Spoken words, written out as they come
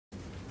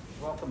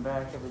Welcome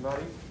back,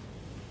 everybody.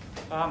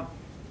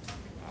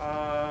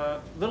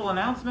 Little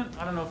announcement.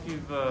 I don't know if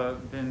you've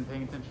been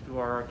paying attention to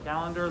our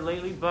calendar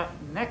lately, but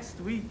next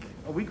week,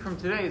 a week from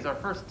today, is our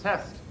first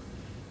test.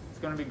 It's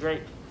going to be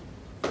great.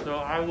 So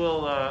I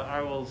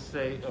will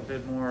say a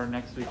bit more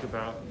next week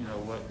about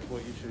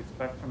what you should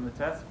expect from the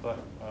test, but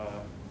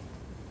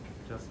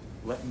just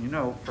letting you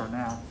know for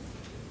now.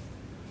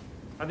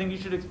 I think you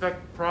should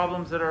expect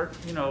problems that are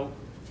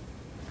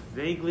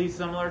vaguely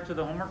similar to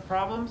the homework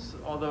problems,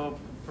 although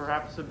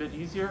perhaps a bit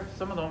easier.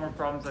 Some of the homework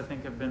problems I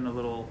think have been a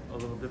little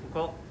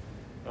difficult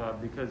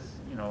because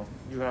you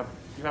have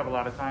a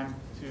lot of time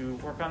to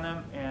work on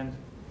them and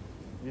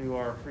you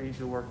are free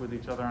to work with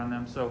each other on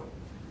them. So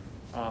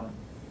although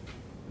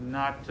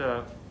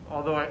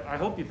I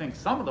hope you think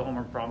some of the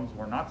homework problems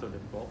were not so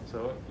difficult.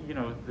 So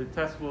the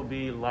test will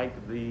be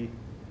like the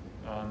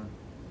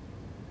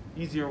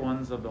easier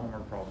ones of the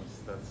homework problems.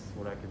 That's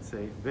what I could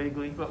say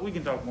vaguely, but we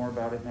can talk more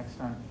about it next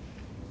time.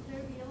 Will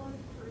there be a lot of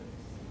proofs?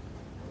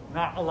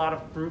 Not a lot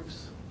of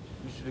proofs.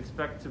 You should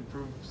expect to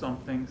prove some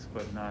things,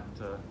 but not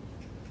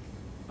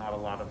a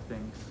lot of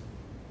things.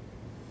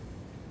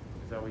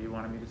 Is that what you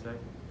wanted me to say?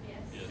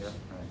 Yes. Yeah.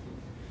 All right.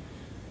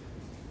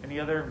 Any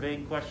other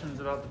vague questions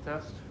about the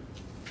test?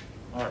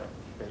 All right,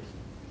 great.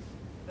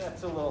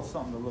 That's a little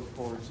something to look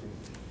forward to.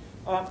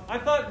 I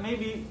thought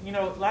maybe,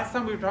 last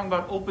time we were talking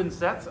about open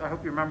sets. I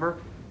hope you remember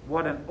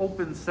what an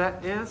open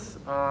set is.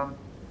 A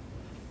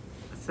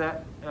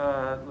set,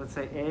 let's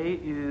say A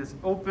is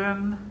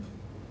open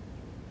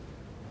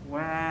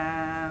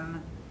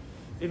when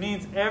it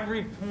means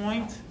every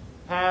point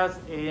has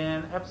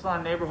an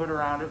epsilon neighborhood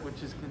around it,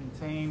 which is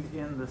contained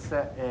in the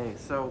set A.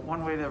 So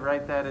one way to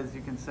write that is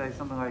you can say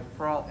something like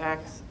for all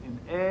x in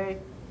A,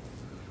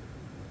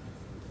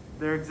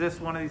 there exists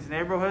one of these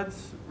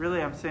neighborhoods.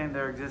 Really, I'm saying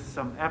there exists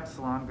some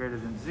epsilon greater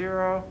than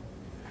 0,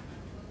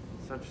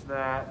 such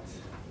that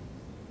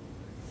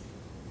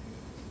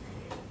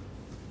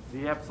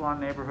the epsilon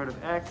neighborhood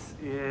of x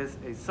is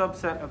a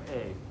subset of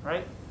A,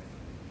 right?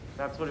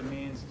 That's what it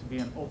means to be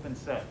an open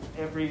set.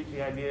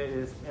 The idea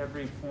is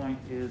every point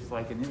is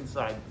like an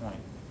inside point.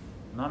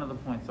 None of the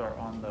points are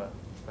on the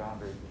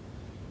boundary.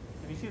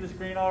 Can you see the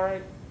screen all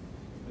right?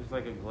 There's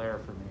like a glare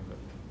for me, but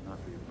not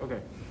for you.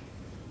 Okay.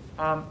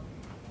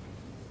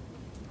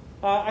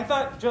 I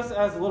thought just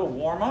as a little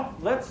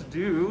warm-up, this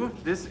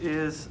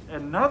is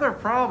another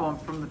problem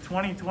from the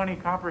 2020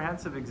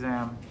 comprehensive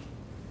exam.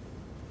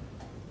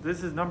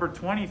 This is number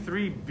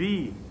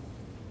 23B.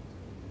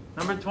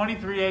 Number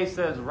 23A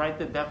says, write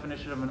the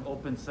definition of an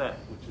open set,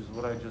 which is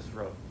what I just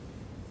wrote.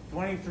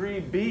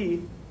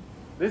 23B,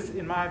 this,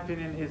 in my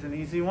opinion, is an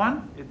easy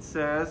one. It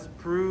says,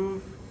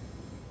 prove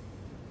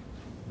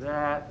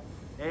that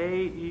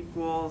A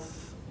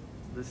equals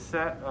the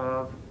set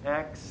of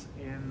x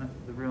in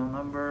the real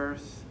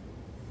numbers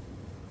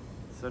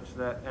such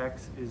that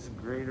x is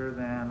greater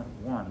than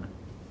 1.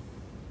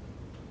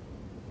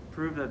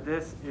 Prove that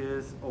this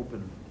is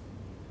open.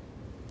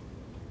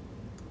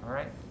 All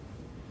right?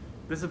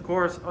 This, of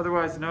course,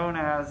 otherwise known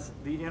as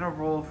the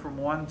interval from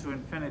 1 to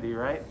infinity,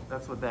 right?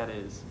 That's what that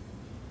is.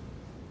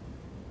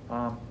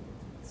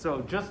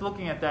 So just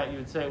looking at that, you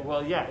would say,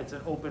 well, yeah, it's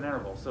an open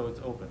interval, so it's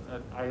open.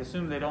 I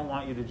assume they don't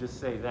want you to just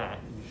say that.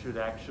 You should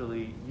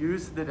actually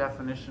use the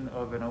definition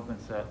of an open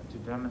set to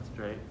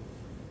demonstrate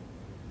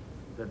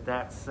that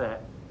that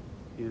set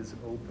is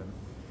open.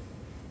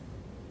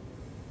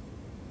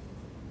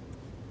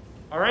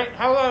 All right,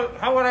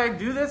 how would I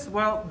do this?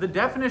 Well, the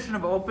definition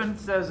of open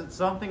says that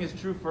something is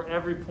true for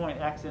every point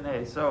x in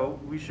A. So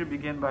we should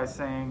begin by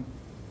saying,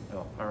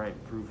 all right,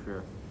 proof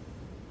here.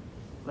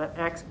 Let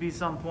x be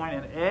some point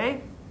in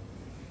A.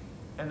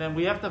 And then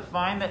we have to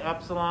find the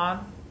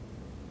epsilon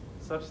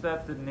such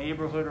that the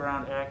neighborhood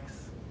around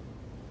x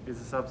is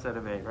a subset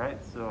of A,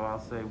 right? So I'll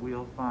say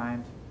we'll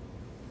find,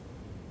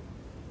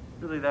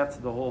 really that's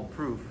the whole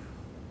proof.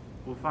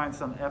 We'll find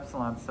some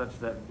epsilon such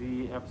that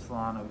v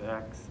epsilon of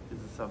x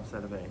is a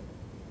subset of A,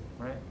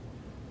 right?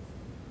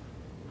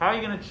 How are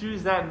you going to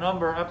choose that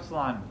number,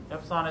 epsilon?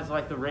 Epsilon is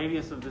like the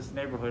radius of this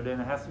neighborhood, and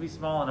it has to be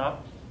small enough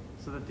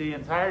so that the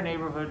entire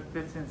neighborhood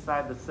fits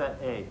inside the set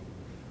A.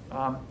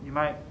 You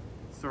might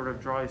sort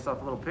of draw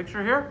yourself a little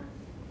picture here.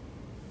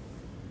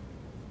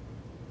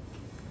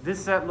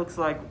 This set looks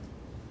like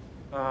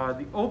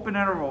the open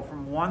interval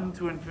from 1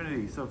 to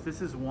infinity. So if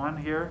this is 1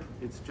 here,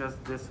 it's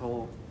just this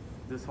whole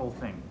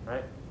thing,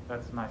 right?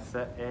 That's my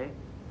set A.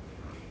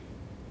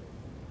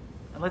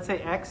 And let's say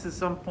x is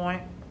some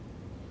point,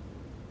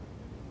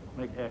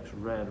 make x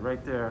red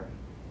right there.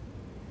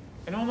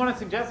 Anyone want to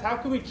suggest how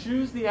can we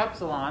choose the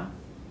epsilon?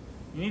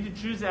 You need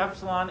to choose the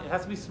epsilon. It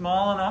has to be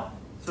small enough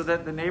so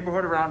that the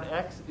neighborhood around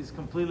x is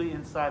completely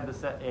inside the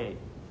set A.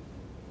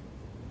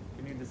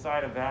 Can you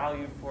decide a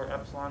value for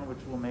epsilon which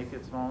will make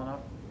it small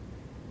enough?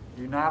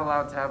 You're not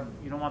allowed to have,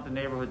 you don't want the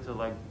neighborhood to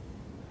like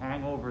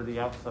hang over the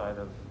outside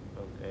of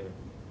A.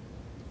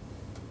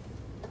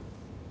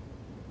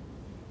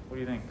 What do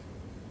you think?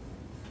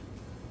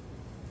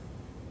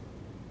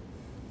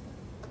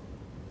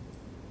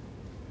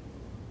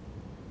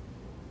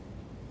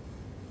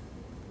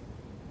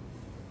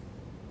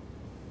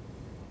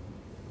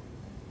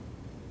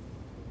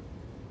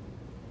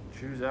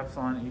 choose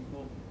epsilon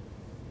equal.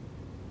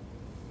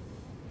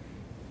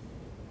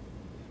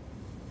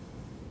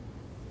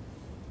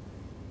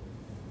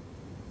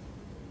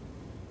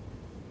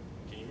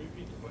 Can you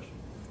repeat the question?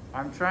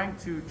 I'm trying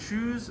to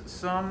choose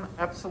some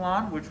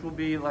epsilon, which will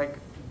be like,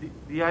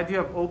 the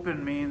idea of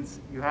open means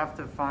you have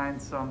to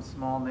find some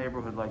small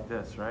neighborhood like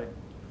this, right?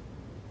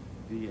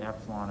 The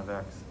epsilon of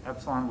x.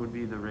 Epsilon would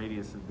be the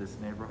radius of this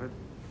neighborhood.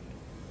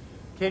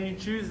 Can you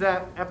choose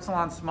that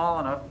epsilon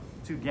small enough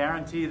to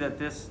guarantee that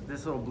this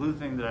little blue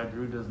thing that I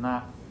drew does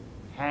not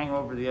hang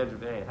over the edge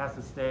of A? It has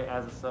to stay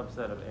as a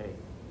subset of A.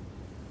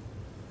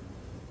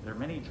 There are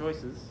many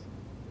choices.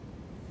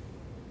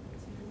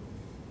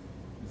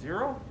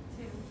 0?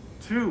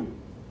 2.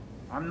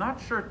 I'm not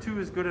sure 2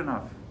 is good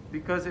enough,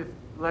 because if,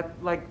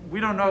 like we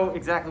don't know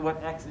exactly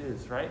what x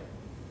is, right?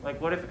 Like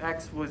what if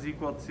x was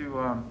equal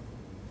to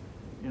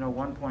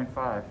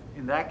 1.5?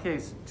 In that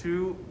case,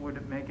 2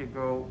 would make it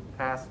go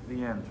past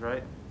the end,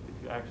 right?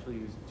 If you actually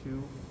use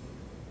 2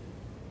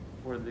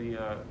 for the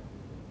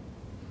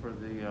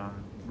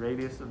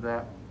radius of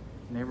that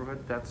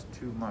neighborhood, that's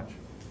too much.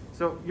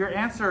 So your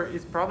answer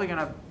is probably going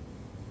to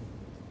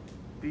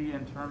be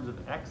in terms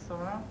of x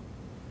somehow.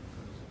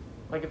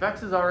 Like if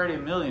x is already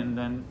 1 million,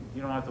 then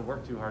you don't have to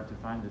work too hard to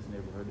find this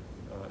neighborhood.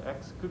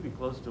 X could be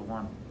close to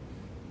 1.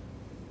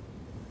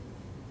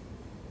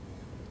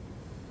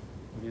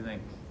 What do you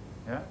think?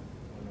 Yeah?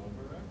 1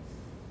 over x?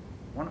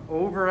 1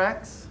 over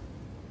x?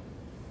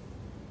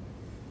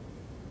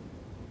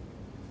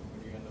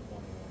 When you end up on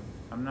 1.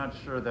 I'm not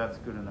sure that's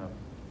good enough.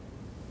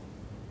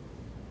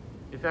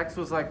 If x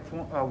was like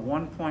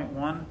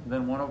 1.1,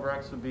 then 1 over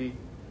x would be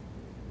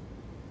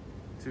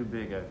too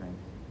big, I think.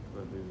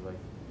 But it would be like,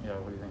 yeah,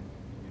 what do you think?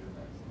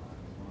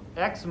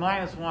 X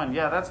minus 1.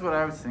 Yeah, that's what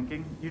I was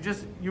thinking. You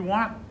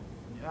want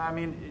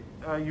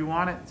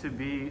it to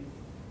be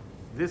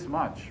this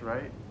much,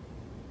 right?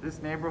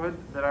 This neighborhood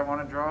that I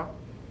want to draw.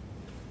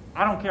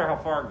 I don't care how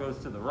far it goes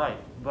to the right,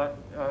 but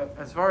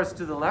as far as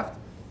to the left,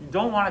 you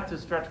don't want it to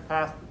stretch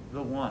past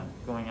the 1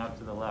 going out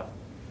to the left.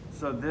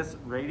 So this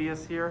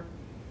radius here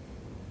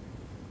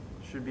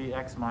should be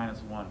x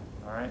minus 1,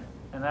 all right?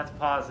 And that's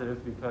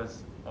positive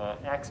because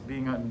x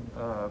being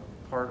a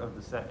part of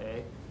the set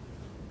A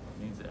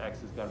means that x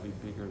has got to be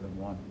bigger than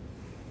 1.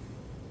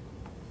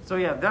 So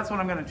yeah, that's what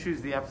I'm going to choose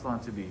the epsilon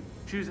to be.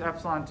 Choose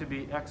epsilon to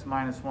be x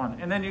minus 1.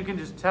 And then you can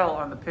just tell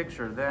on the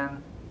picture,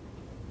 then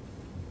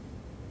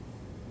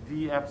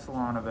the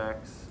epsilon of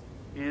x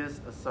is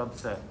a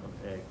subset of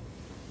A.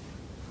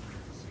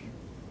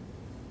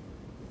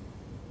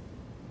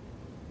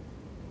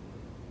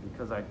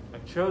 Because I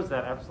chose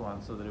that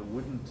epsilon so that it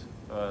wouldn't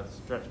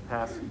stretch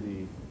past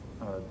the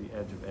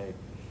edge of A.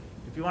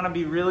 If you want to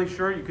be really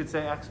sure, you could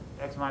say x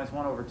minus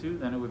 1 over 2,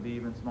 then it would be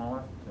even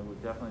smaller. It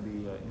would definitely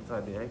be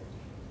inside the A.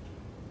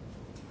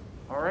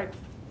 All right.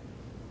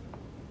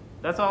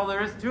 That's all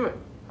there is to it.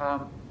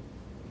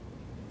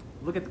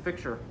 Look at the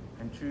picture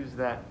and choose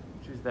that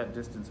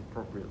distance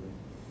appropriately.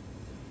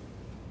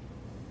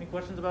 Any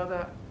questions about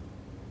that?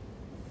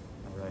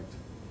 All right.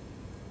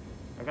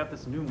 I got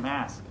this new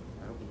mask.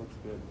 I hope it looks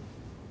good.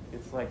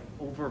 It's like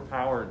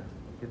overpowered.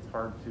 It's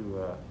hard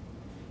to,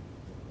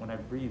 when I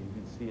breathe, you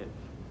can see it.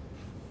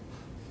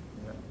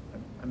 Yeah.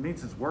 It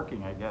means it's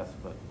working, I guess,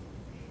 but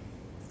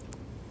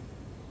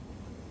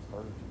it's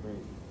harder to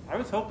breathe. I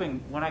was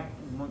hoping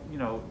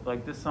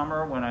like this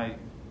summer when I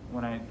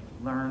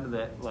learned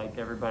that like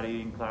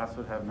everybody in class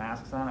would have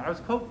masks on, I was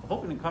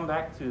hoping to come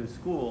back to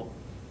school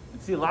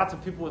and see lots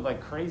of people with like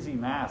crazy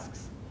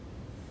masks.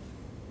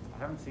 I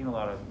haven't seen a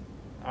lot of.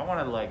 I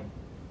wanted like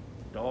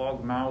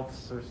dog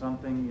mouths or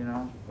something,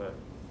 but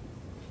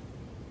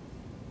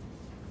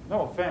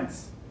no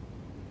offense.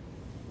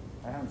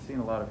 I haven't seen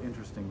a lot of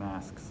interesting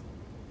masks.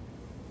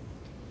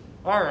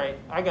 All right,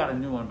 I got a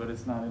new one, but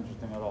it's not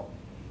interesting at all.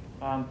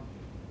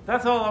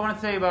 That's all I want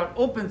to say about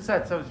open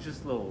sets. That was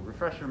just a little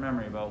refresher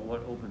memory about what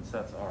open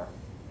sets are.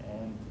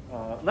 And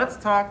let's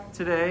talk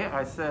today,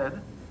 I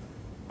said,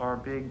 our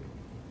big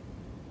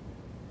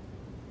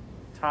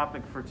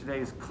topic for today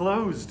is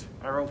closed.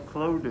 I wrote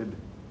cloded.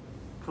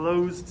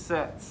 Closed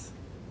sets.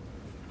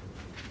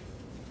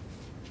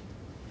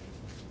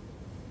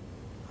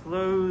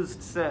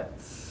 Closed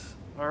sets.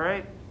 All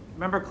right?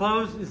 Remember,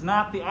 closed is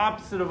not the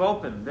opposite of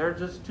open. They're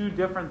just two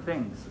different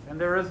things.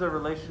 And there is a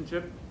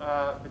relationship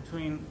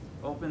between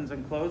opens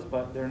and closed,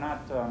 but they're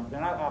not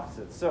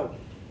opposites. So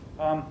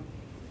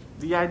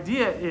the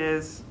idea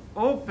is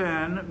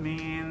open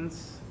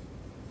means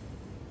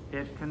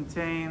it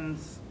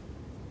contains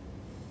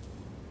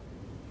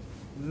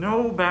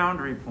no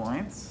boundary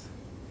points.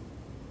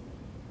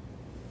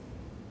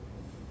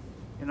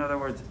 In other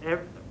words,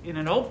 in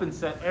an open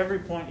set, every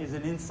point is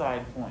an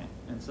inside point.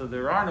 And so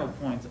there are no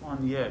points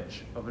on the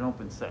edge of an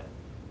open set.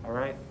 All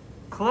right?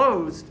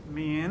 Closed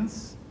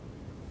means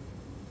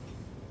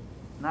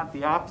not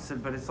the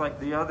opposite, but it's like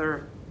the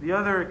other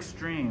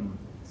extreme.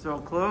 So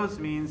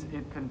closed means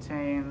it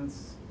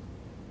contains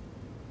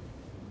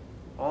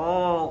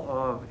all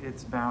of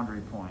its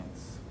boundary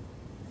points.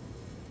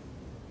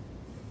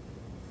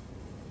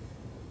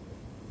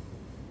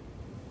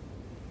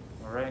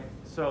 All right,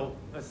 so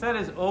a set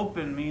is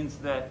open means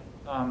that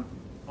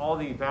all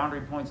the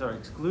boundary points are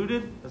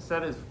excluded. A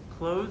set is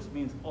closed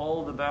means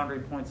all the boundary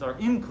points are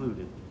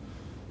included.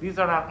 These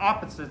are not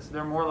opposites,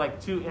 they're more like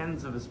two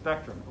ends of a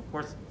spectrum. Of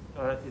course,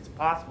 it's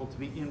possible to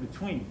be in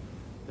between,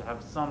 to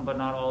have some but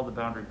not all the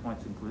boundary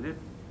points included,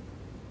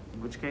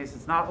 in which case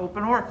it's not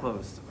open or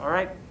closed, all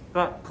right?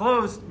 But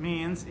closed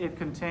means it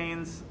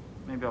contains,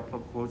 maybe I'll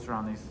put quotes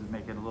around these to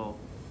make it a little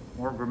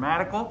more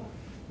grammatical.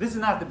 This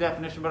is not the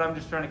definition, but I'm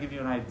just trying to give you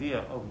an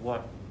idea of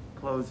what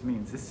closed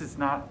means. This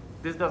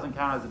doesn't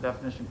count as a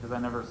definition because I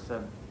never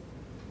said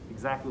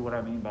exactly what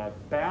I mean by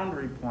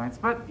boundary points.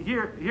 But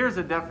here's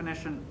a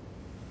definition.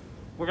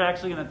 We're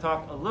actually going to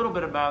talk a little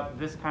bit about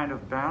this kind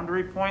of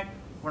boundary point.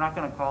 We're not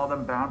going to call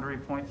them boundary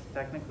points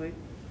technically.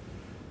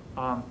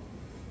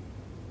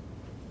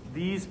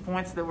 These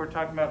points that we're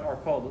talking about are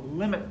called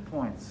limit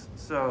points.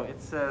 So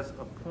it says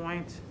a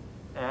point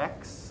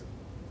X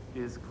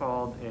is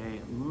called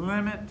a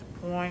limit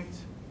point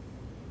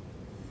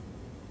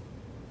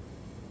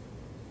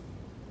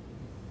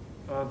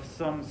of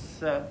some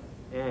set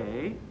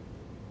A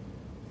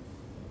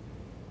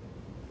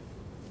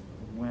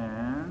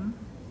when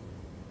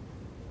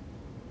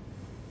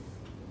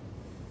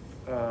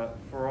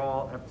for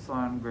all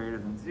epsilon greater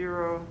than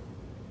 0,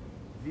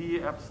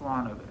 v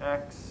epsilon of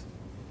x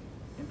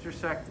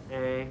intersect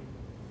A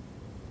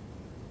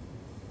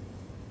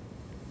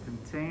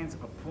contains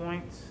a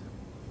point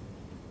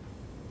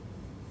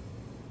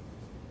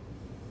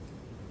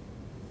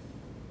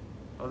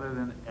other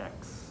than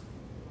x.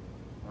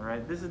 All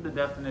right, this is the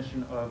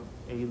definition of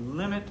a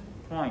limit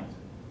point.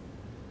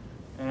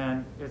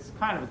 And it's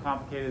kind of a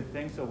complicated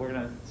thing, so we're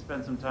going to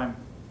spend some time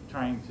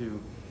trying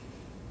to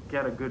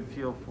get a good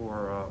feel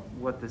for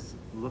what this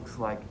looks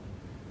like.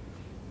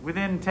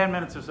 Within 10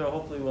 minutes or so,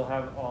 hopefully we'll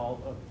have all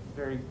a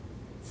very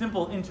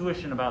simple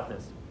intuition about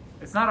this.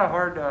 It's not a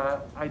hard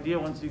idea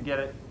once you get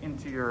it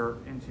into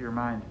your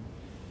mind.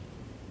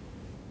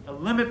 A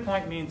limit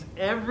point means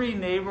every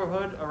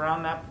neighborhood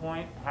around that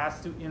point has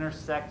to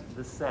intersect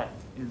the set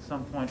in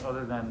some point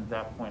other than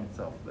that point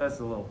itself. That's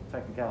a little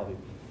technicality.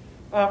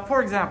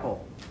 For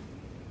example,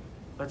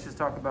 let's just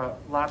talk about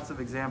lots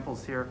of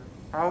examples here.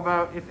 How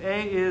about if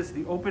A is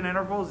the open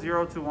interval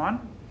 0 to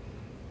 1?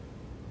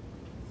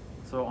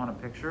 So on a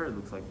picture, it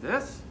looks like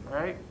this,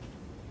 right?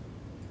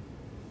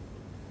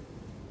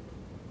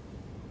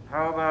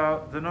 How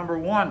about the number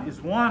 1?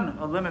 Is 1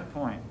 a limit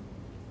point?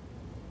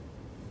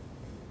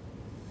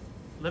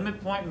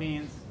 Limit point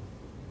means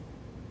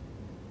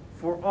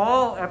for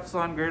all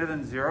epsilon greater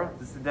than 0,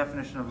 this is the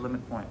definition of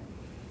limit point.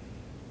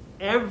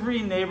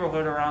 Every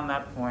neighborhood around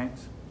that point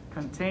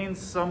contains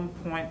some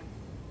point.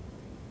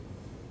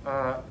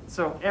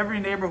 So every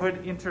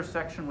neighborhood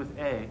intersection with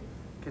A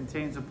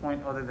contains a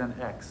point other than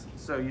x.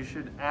 So you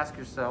should ask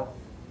yourself,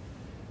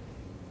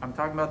 I'm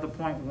talking about the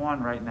point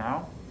 1 right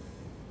now.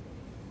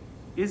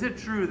 Is it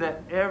true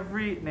that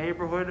every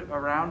neighborhood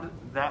around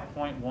that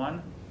point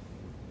 1,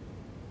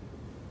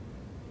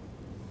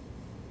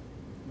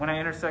 when I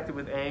intersect it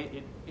with A,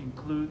 it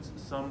includes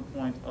some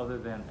point other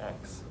than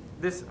x?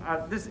 This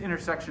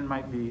intersection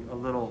might be a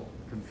little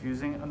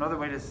confusing. Another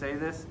way to say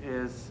this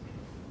is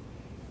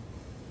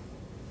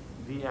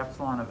v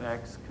epsilon of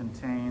x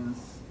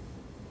contains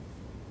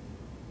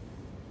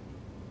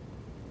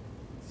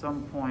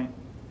some point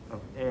of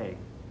A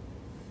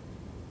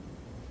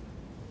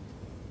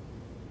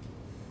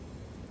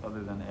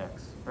other than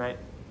x, right?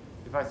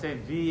 If I say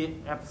v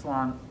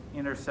epsilon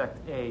intersect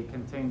A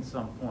contains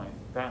some point,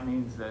 that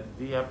means that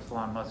v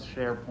epsilon must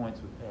share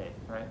points with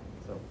A, right?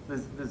 So this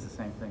is the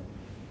same thing.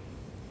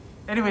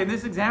 Anyway, in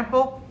this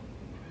example,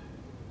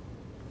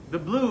 the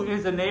blue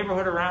is a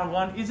neighborhood around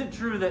 1. Is it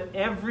true that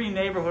every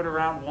neighborhood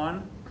around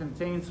 1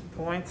 contains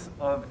points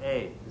of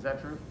A? Is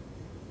that true?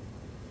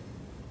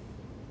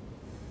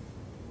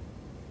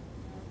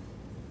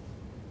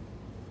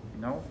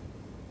 No?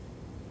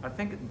 I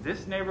think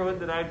this neighborhood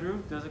that I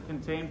drew, does it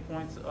contain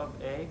points of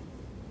A?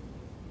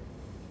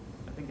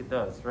 I think it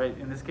does, right?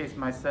 In this case,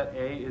 my set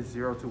A is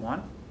 0 to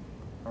 1.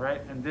 All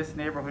right, and this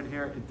neighborhood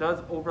here, it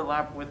does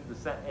overlap with the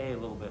set A a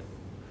little bit.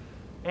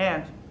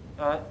 And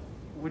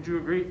would you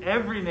agree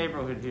every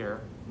neighborhood here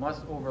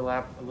must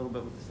overlap a little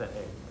bit with the set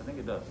A? I think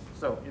it does.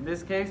 So in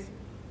this case,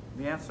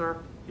 the answer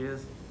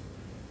is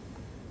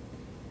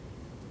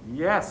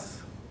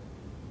yes.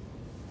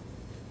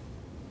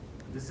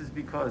 This is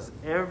because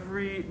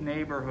every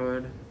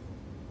neighborhood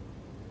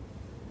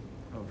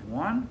of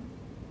 1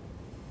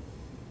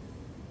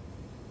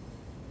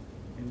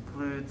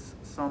 includes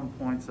some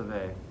points of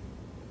A.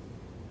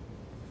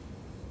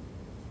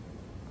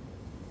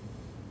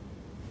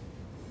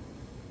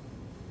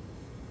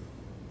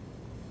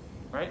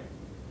 Right?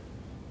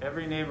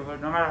 Every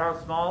neighborhood, no matter how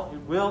small, it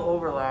will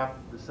overlap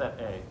the set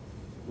A,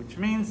 which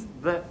means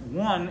that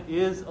 1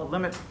 is a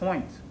limit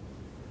point.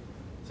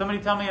 Somebody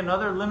tell me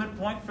another limit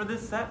point for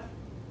this set?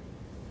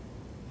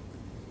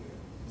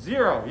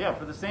 0, yeah,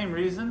 for the same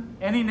reason.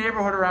 Any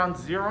neighborhood around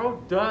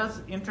 0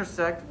 does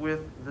intersect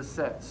with the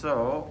set.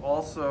 So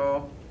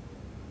also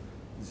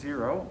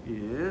 0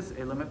 is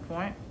a limit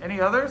point. Any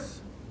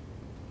others?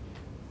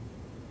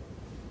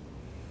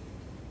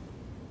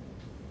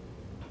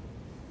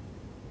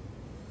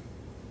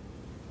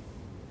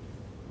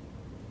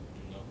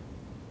 No.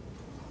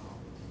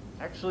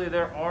 Actually,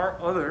 there are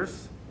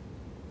others.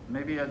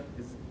 Maybe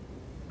it's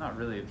not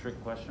really a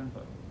trick question,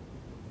 but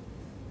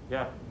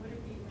yeah. Would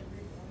it be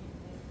every point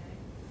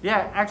in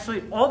Yeah,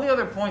 actually, all the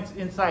other points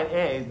inside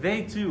A,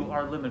 they too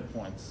are limit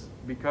points.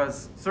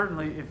 Because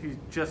certainly if you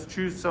just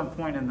choose some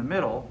point in the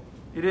middle,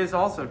 it is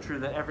also true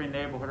that every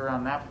neighborhood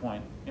around that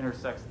point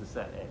intersects the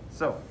set A.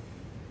 So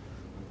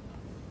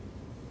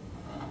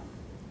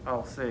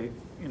I'll say,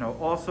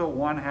 also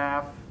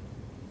 1/2,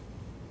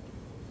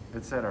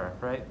 etc.,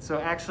 right? So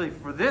actually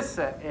for this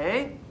set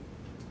A,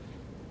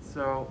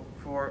 so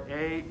for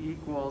A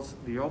equals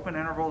the open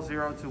interval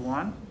 0 to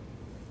 1,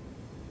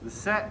 the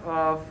set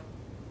of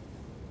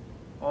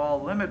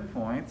all limit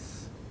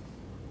points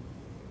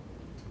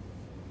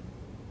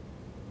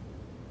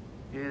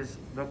is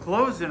the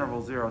closed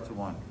interval 0 to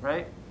 1,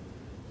 right?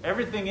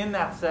 Everything in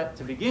that set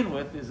to begin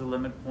with is a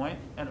limit point,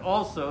 and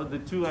also the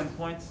two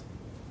endpoints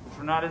which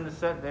are not in the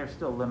set, they're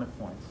still limit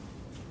points.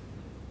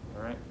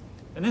 All right?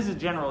 And this is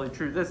generally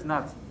true. This is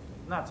not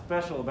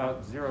special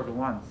about 0 to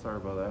 1. Sorry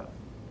about that.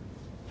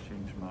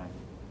 Change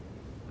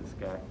this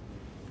guy.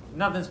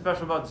 Nothing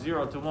special about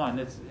 0 to 1.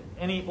 It's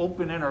any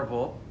open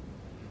interval,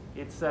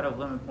 its set of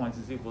limit points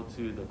is equal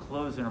to the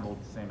closed interval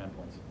with the same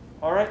endpoints.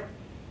 All right?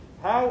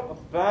 How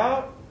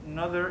about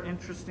another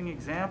interesting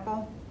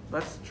example?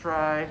 Let's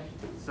try,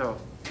 so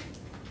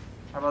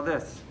how about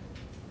this?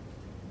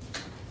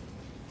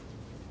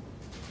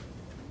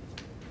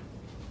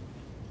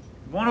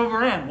 One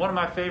over n, one of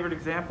my favorite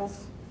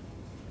examples.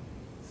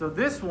 So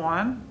this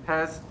one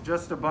has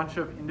just a bunch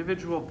of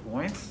individual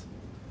points.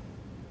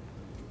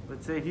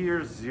 Let's say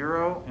here's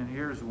 0 and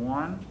here's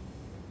 1.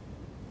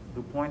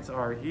 The points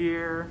are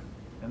here,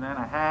 and then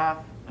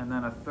 1/2, and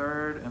then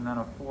 1/3, and then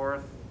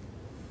 1/4,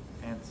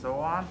 and so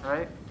on,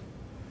 right?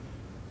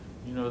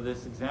 You know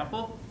this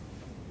example.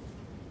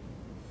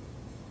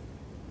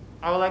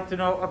 I would like to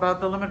know about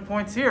the limit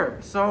points here.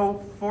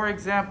 So, for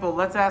example,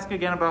 let's ask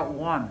again about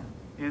 1.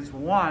 Is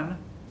 1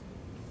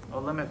 a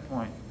limit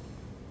point?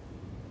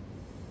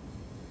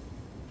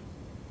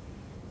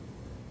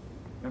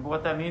 Remember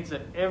what that means?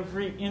 That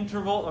every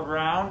interval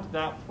around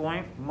that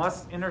point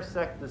must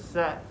intersect the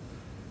set.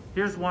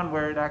 Here's one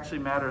where it actually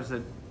matters,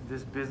 that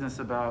this business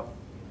about,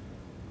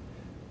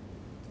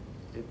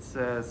 it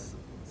says,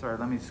 sorry,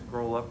 let me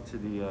scroll up to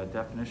the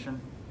definition.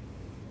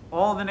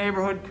 All the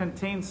neighborhood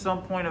contains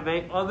some point of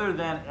A other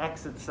than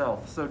X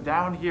itself. So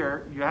down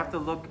here, you have to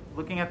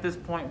looking at this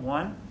point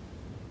 1,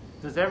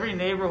 does every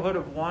neighborhood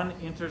of 1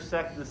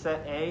 intersect the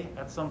set A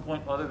at some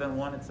point other than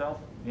 1 itself?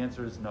 The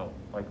answer is no.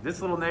 Like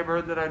this little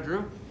neighborhood that I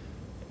drew,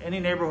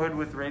 any neighborhood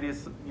with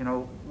radius,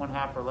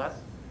 1/2 or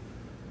less,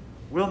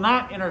 will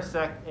not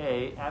intersect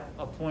A at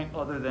a point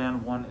other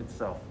than 1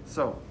 itself.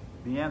 So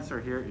the answer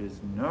here is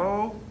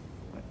no,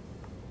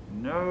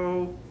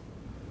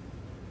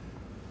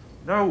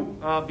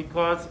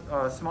 because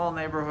small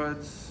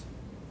neighborhoods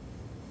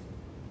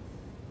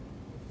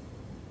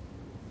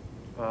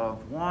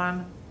of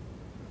 1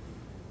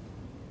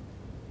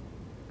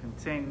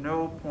 contain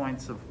no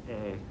points of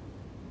A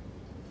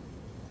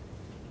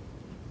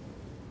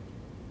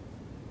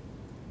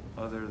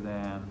other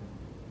than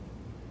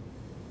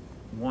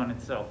 1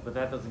 itself, but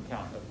that doesn't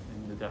count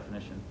in the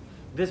definition.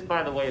 This,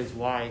 by the way, is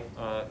why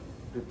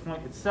the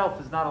point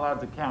itself is not allowed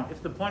to count.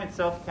 If the point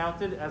itself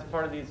counted as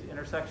part of these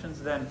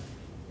intersections, then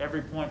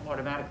every point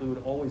automatically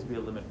would always be a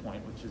limit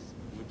point, which is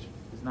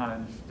not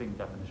an interesting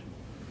definition.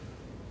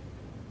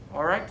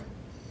 All right.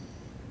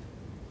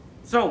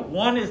 So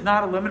 1 is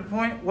not a limit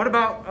point. What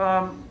about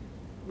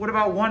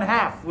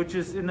 1/2, which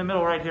is in the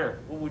middle right here?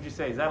 What would you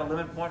say? Is that a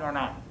limit point or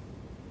not?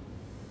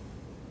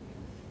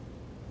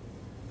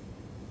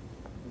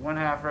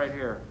 1/2 right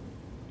here.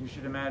 You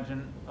should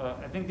imagine.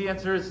 I think the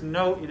answer is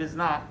no, it is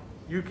not.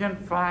 You can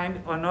find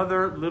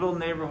another little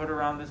neighborhood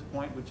around this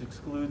point which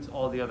excludes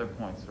all the other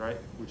points, right?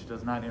 Which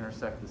does not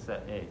intersect the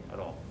set A at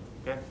all.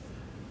 Okay?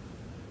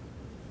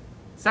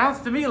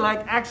 Sounds to me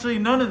like actually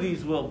none of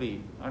these will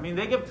be. I mean,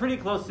 they get pretty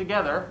close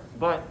together,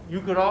 but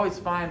you could always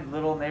find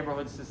little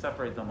neighborhoods to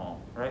separate them all,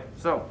 right?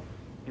 So,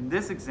 in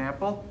this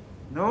example,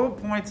 no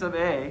points of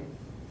A.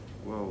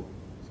 Whoa,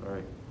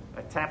 sorry.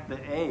 I tapped the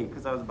A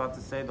because I was about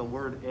to say the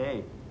word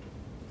A.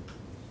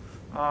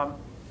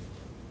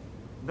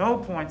 No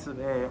points of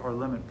A are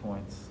limit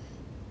points.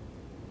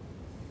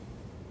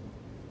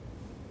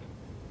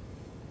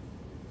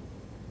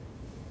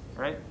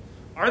 Right?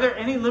 Are there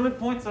any limit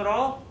points at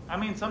all? I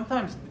mean,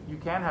 sometimes you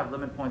can have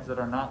limit points that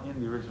are not in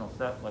the original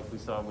set, like we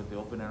saw with the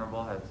open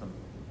interval, had some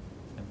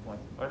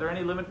endpoints. Are there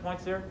any limit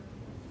points here?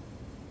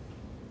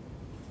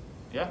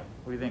 Yeah?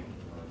 What do you think?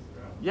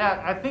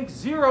 Yeah, I think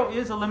 0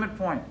 is a limit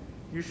point.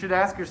 You should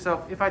ask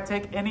yourself, if I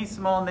take any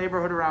small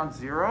neighborhood around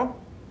 0,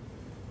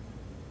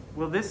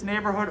 will this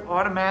neighborhood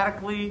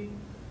automatically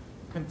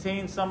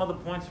contain some of the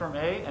points from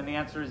A? And the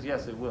answer is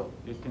yes, it will.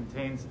 It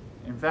contains,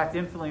 in fact,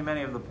 infinitely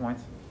many of the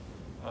points.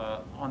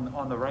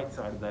 on the right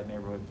side of that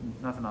neighborhood,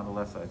 nothing on the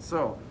left side.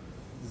 So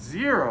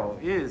 0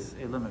 is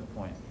a limit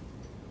point.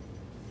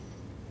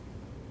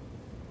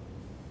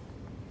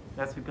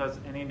 That's because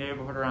any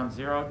neighborhood around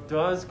 0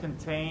 does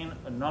contain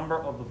a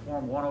number of the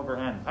form 1 over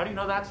n. How do you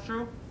know that's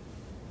true?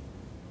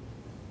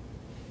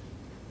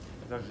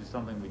 It's actually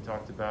something we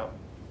talked about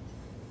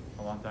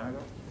a long time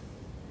ago.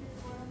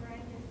 Is 1 over n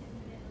just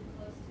infinitely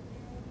close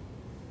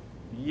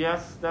to 0?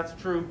 Yes, that's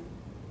true.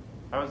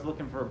 I was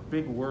looking for a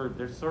big word.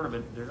 There's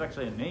there's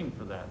actually a name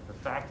for that. The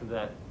fact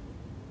that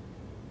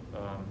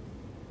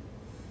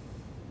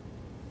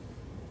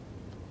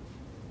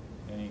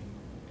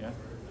yeah.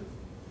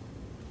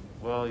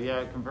 Well, yeah,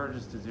 it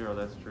converges to 0.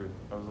 That's true.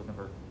 I was looking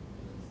for.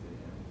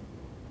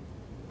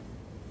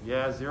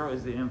 Yeah, 0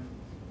 is the inf.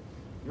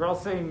 You're all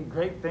saying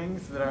great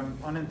things that I'm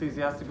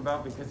unenthusiastic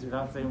about because you're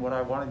not saying what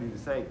I wanted you to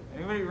say.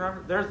 Anybody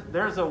remember?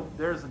 There's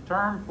a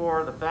term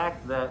for the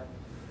fact that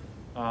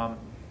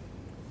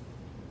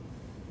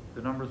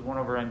the numbers 1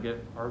 over n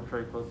get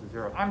arbitrarily close to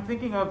 0. I'm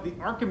thinking of the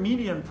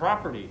Archimedean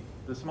property,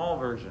 the small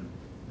version.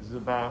 This is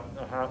about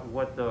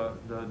what the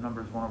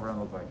numbers 1 over n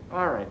look like.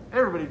 All right,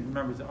 everybody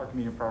remembers the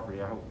Archimedean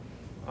property, I hope.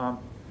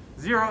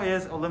 0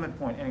 is a limit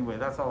point anyway,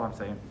 that's all I'm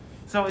saying.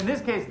 So in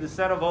this case, the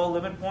set of all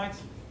limit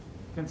points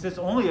consists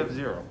only of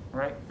 0,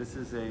 right? This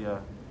is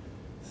a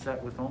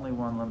set with only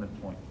one limit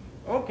point.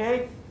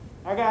 Okay,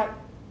 I got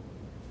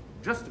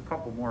just a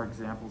couple more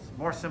examples,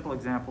 more simple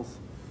examples.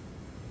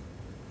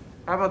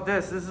 How about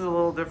this? This is a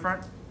little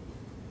different.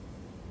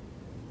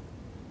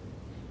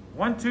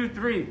 1, 2,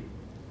 3.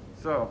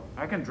 So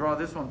I can draw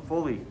this one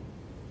fully.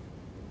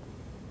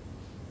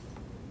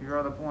 Here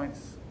are the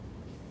points.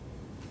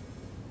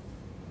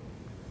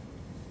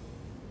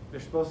 They're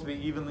supposed to be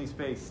evenly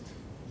spaced.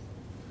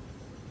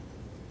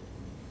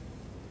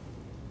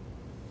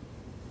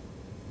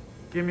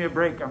 Give me a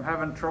break. I'm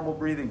having trouble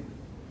breathing.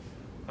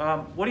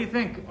 What do you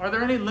think? Are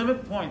there any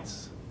limit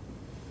points?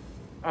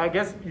 I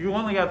guess you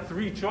only got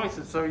 3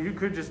 choices, so you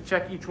could just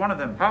check each one of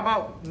them. How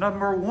about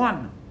number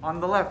 1 on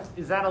the left?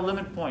 Is that a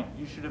limit point?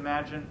 You should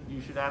imagine,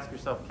 you should ask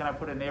yourself, can I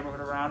put a neighborhood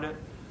around it?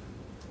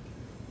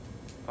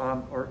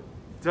 Or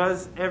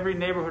does every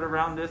neighborhood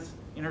around this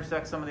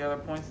intersect some of the other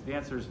points? The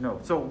answer is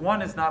no. So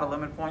 1 is not a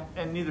limit point,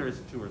 and neither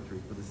is 2 or 3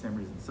 for the same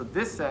reason. So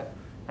this set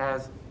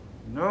has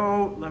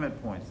no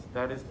limit points.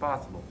 That is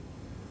possible.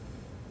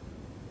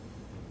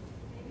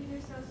 Maybe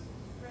they're so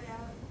spread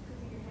out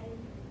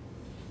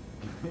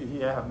because of your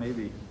head. Yeah,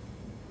 maybe.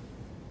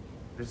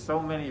 There's so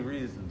many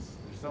reasons.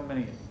 There's so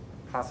many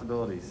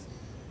possibilities.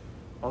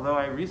 Although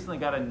I recently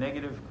got a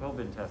negative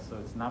COVID test, so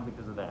it's not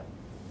because of that.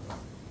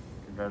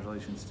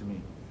 Congratulations to me.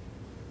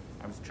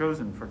 I was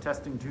chosen for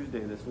testing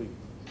Tuesday this week.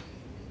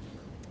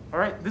 All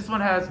right, this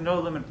one has no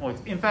limit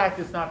points. In fact,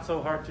 it's not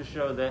so hard to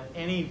show that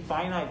any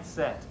finite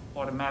set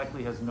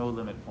automatically has no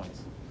limit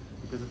points.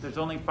 Because if there's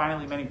only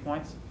finitely many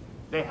points,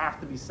 they have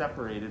to be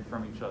separated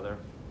from each other.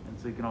 And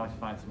so you can always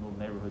find some little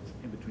neighborhoods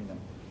in between them.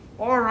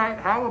 All right,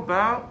 how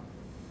about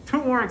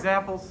 2 more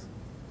examples?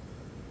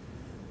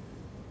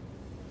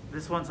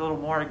 This one's a little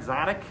more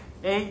exotic.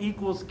 A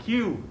equals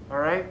Q, all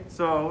right?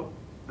 So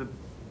you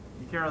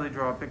can't really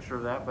draw a picture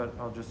of that, but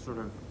I'll just sort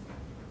of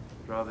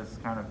draw this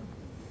kind of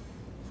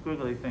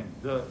squiggly thing.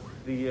 The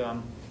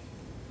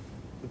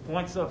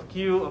points of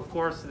Q, of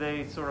course,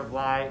 they sort of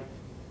lie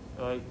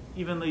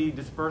evenly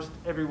dispersed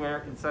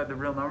everywhere inside the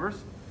real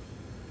numbers.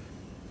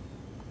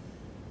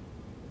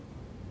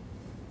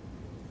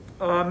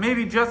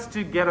 Maybe just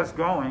to get us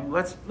going,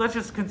 let's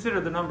just consider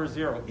the number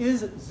 0.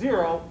 Is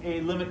 0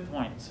 a limit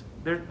point?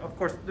 Of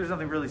course, there's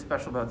nothing really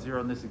special about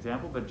 0 in this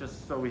example, but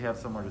just so we have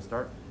somewhere to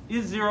start.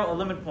 Is 0 a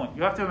limit point?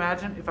 You have to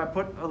imagine if I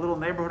put a little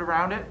neighborhood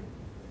around it,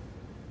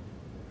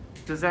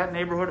 does that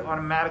neighborhood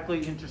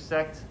automatically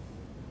intersect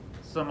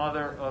some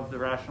other of the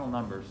rational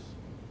numbers?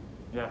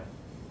 Yeah?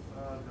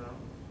 No.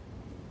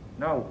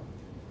 No.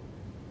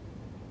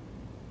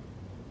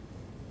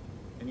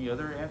 Any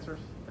other answers?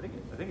 I think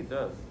it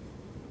does.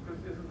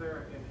 Because isn't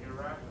there an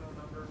irrational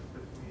number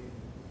between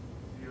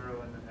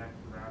 0 and the next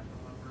rational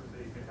number? So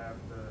you could have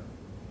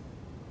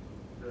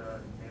the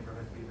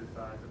neighborhood be the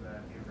size of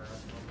that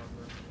irrational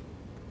number.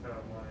 So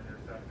one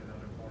intersect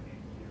another point in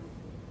Q.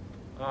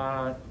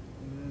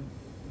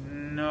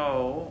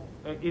 No.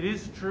 It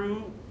is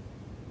true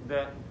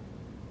that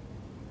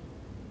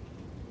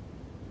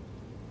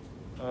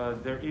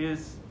there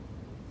is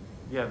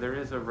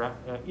a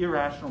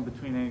irrational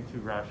between any 2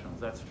 rationals.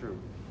 That's true.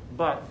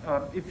 But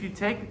if you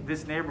take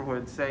this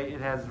neighborhood, say it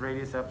has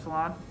radius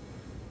epsilon,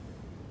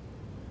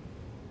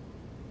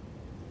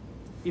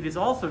 it is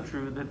also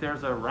true that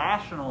there's a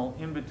rational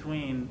in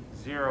between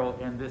 0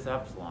 and this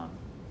epsilon,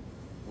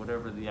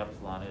 whatever the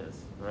epsilon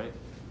is, right?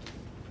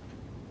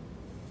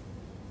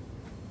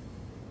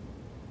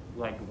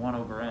 Like 1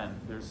 over n.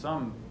 There's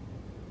some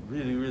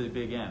really, really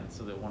big n,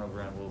 so that 1 over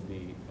n will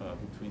be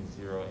between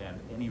 0 and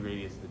any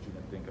radius that you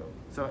can think of.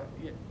 So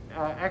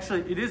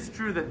actually, it is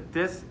true that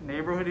this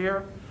neighborhood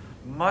here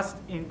must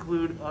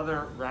include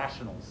other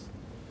rationals.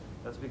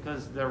 That's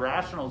because the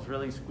rationals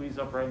really squeeze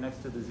up right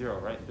next to the 0,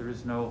 right? There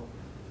is no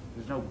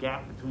There's no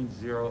gap between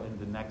 0 and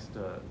the next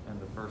and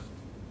the first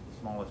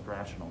smallest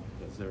rational,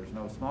 because there's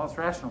no smallest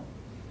rational.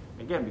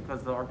 Again, because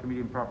of the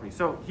Archimedean property.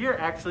 So here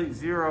actually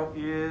 0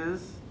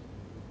 is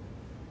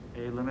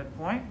a limit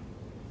point,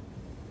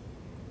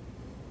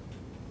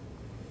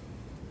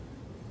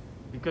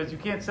 because you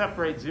can't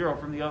separate 0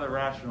 from the other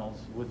rationals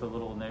with a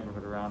little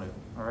neighborhood around it,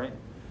 all right?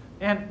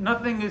 And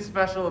nothing is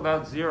special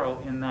about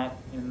 0 in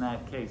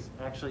that case.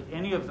 Actually,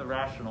 any of the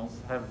rationals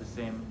have the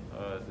same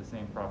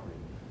property.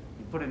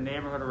 You put a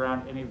neighborhood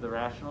around any of the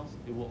rationals,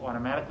 it will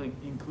automatically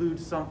include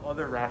some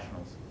other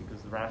rationals,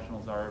 because the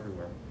rationals are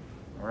everywhere,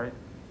 all right?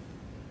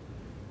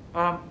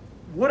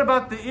 What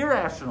about the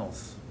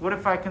irrationals? What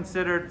if I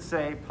considered,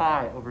 say,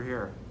 pi over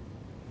here?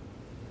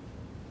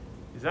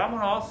 Is that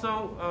one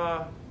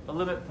also a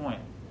limit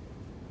point?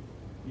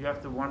 You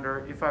have to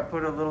wonder, if I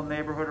put a little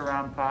neighborhood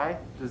around pi,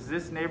 does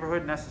this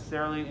neighborhood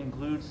necessarily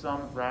include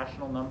some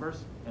rational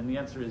numbers? And the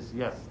answer is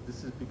yes.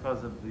 This is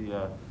because of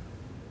the,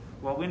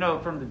 well, we know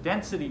from the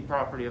density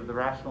property of the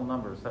rational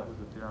numbers, that was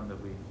the theorem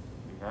that we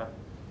had.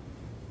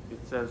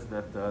 It says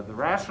that the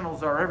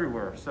rationals are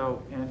everywhere.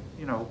 So, and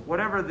you know,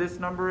 whatever this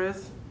number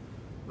is,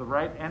 the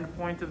right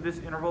endpoint of this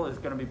interval is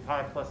going to be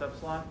pi plus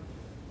epsilon,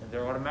 and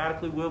there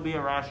automatically will be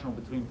a rational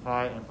between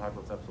pi and pi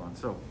plus epsilon.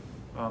 So,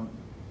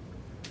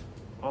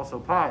 also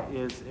pi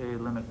is a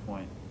limit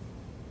point.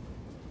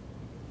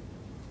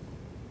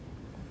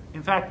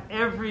 In fact,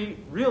 every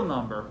real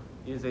number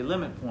is a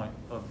limit point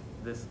of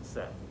this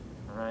set.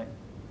 All right.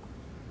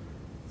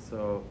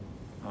 So,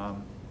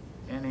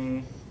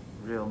 any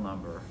real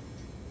number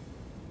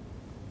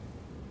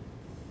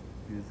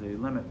is a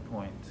limit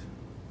point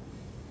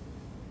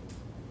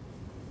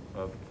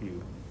of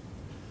Q.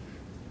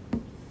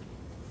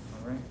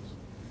 All right?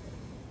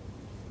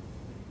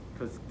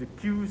 Because the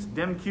Q's,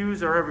 dem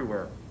Q's are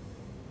everywhere.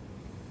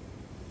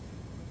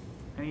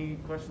 Any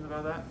questions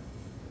about that?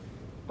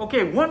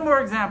 Okay, one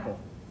more example.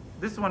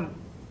 This one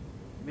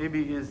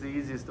maybe is the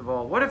easiest of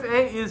all. What if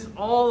A is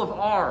all of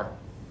R?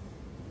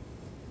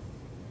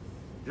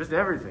 Just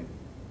everything.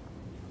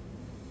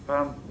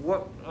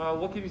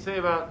 What can you say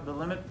about the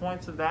limit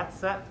points of that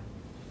set?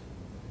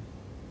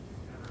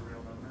 Every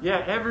real number.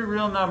 Yeah, every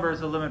real number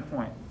is a limit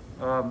point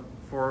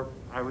for,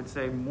 I would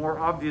say, more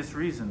obvious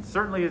reasons.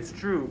 Certainly it's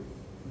true.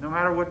 No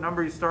matter what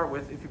number you start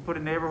with, if you put a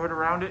neighborhood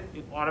around it,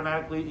 it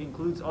automatically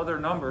includes other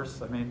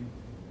numbers. I mean,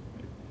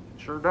 it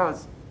sure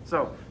does.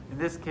 So, in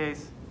this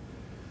case,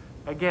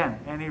 again,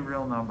 any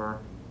real number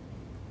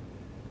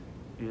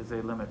is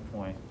a limit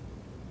point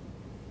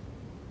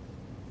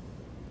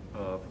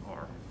of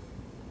R.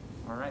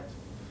 All right.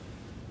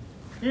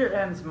 Here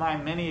ends my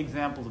many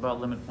examples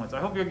about limit points. I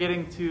hope you're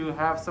getting to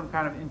have some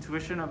kind of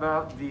intuition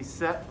about the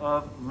set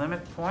of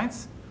limit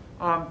points.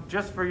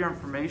 Just for your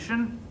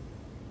information,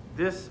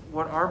 this,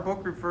 what our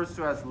book refers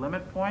to as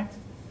limit point,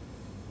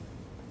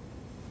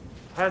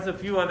 has a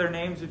few other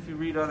names if you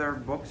read other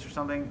books or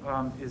something,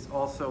 is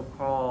also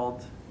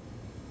called,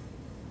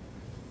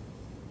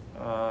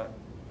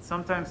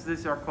 sometimes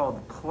these are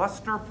called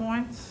cluster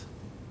points.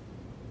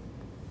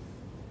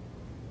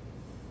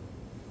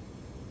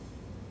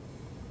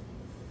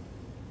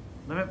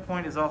 Limit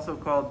point is also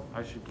called,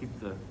 I should keep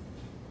the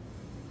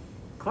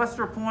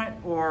cluster point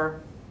or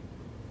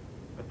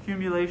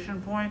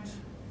accumulation point.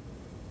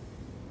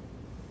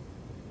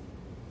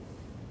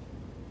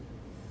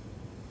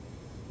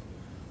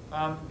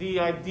 The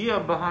idea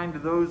behind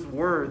those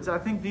words, I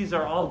think these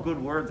are all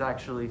good words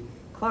actually.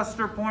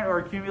 Cluster point or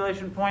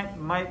accumulation point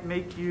might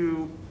make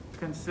you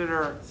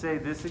consider, say,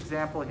 this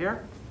example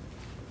here,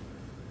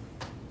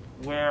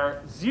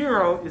 where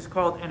 0 is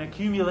called an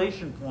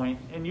accumulation point,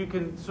 and you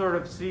can sort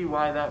of see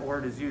why that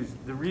word is used.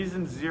 The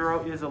reason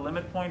 0 is a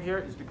limit point here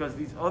is because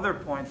these other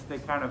points, they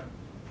kind of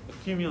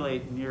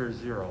accumulate near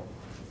 0,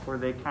 or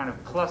they kind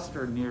of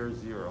cluster near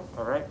 0,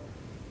 all right?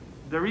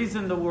 The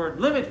reason the word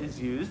limit is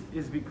used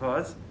is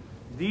because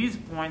these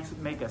points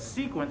make a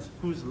sequence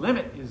whose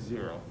limit is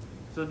 0.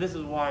 So this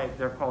is why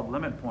they're called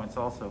limit points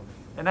also.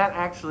 And that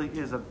actually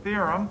is a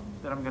theorem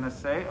that I'm going to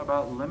say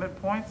about limit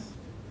points.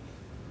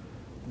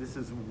 This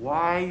is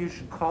why you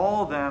should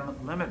call them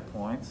limit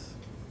points,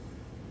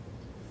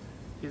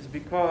 is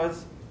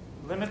because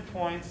limit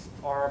points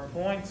are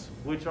points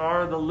which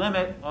are the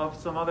limit of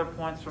some other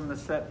points from the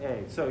set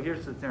A. So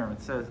here's the theorem.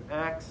 It says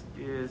X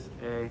is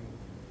a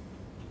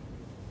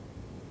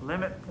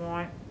limit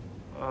point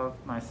of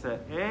my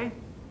set A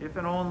if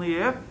and only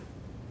if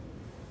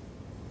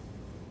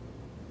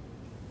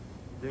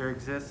there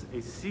exists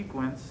a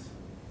sequence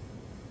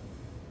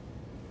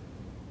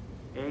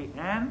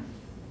AN,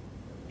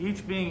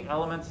 each being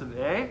elements of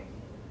A,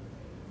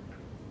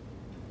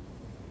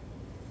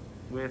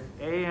 with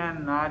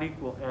AN not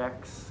equal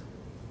X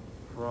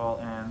for all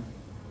N,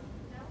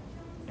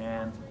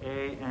 and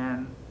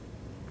AN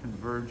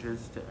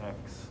converges to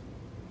X.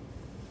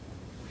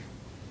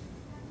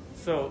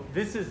 So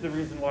this is the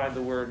reason why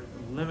the word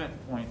limit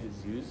point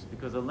is used,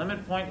 because a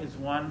limit point is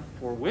one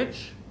for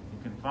which you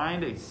can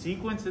find a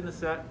sequence in the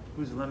set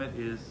whose limit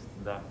is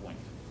that point.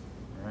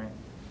 All right?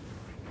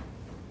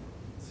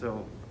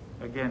 So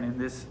again,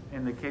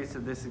 in the case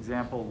of this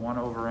example, 1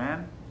 over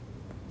n,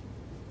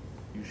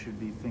 you should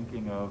be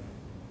thinking of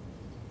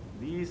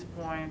these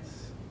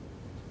points.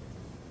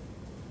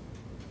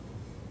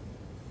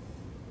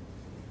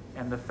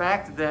 And the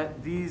fact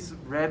that these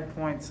red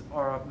points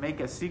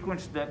make a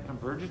sequence that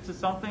converges to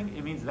something,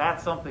 it means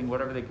that something,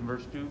 whatever they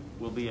converge to,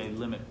 will be a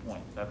limit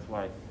point. That's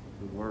why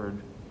the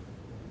word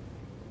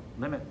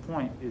limit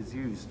point is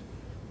used.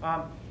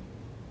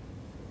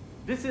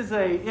 This is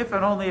a if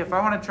and only if.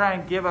 I want to try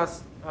and give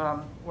us,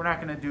 we're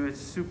not going to do a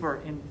super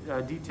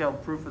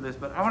detailed proof of this,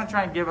 but I want to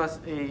try and give us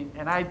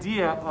an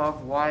idea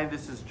of why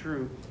this is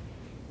true.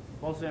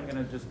 Mostly I'm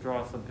going to just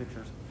draw some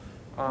pictures.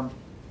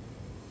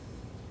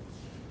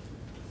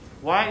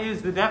 Why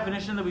is the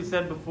definition that we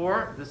said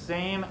before the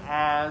same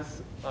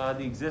as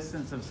the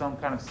existence of some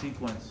kind of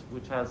sequence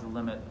which has a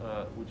limit,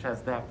 which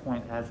has that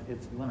point as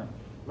its limit?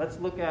 Let's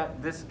look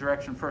at this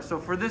direction first. So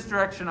for this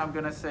direction, I'm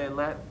going to say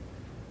let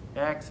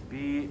x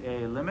be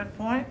a limit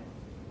point.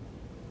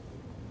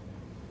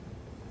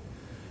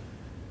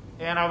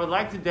 And I would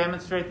like to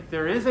demonstrate that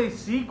there is a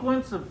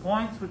sequence of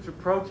points which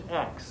approach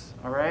x.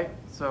 All right?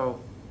 So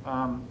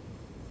can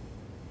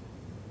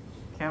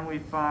we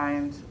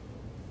find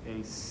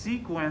a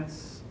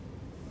sequence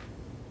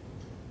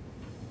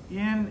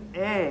in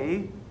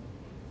A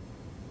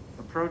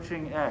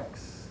approaching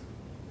x?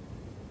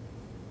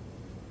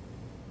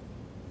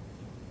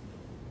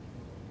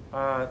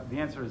 The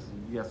answer is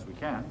yes, we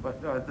can.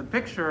 But the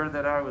picture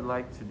that I would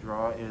like to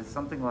draw is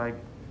something like,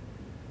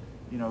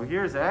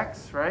 here's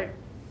x, right?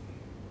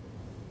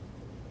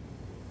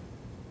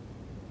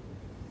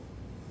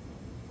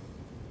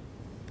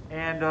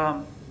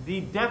 And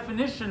the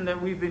definition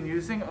that we've been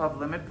using of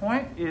limit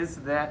point is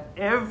that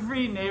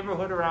every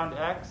neighborhood around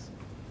x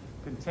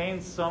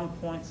contains some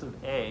points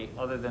of A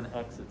other than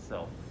x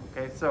itself.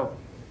 Okay, so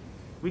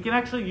we can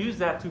actually use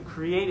that to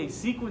create a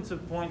sequence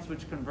of points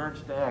which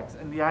converge to x.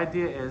 And the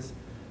idea is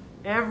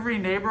every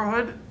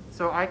neighborhood,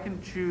 so I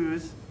can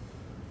choose,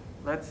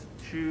 let's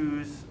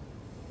choose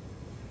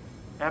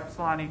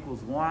epsilon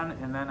equals 1,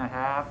 and then a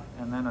half,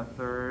 and then a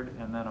third,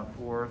 and then a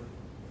fourth,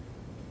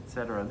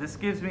 etc. This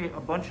gives me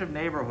a bunch of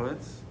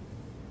neighborhoods.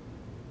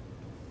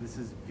 This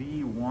is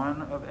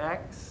v1 of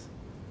x,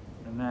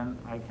 and then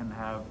I can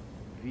have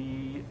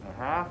v a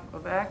half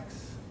of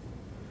x,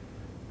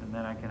 and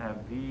then I can have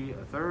v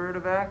a third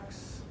of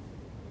x.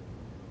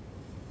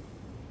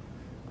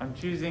 I'm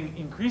choosing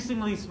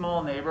increasingly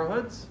small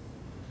neighborhoods,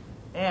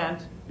 and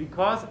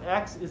because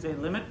x is a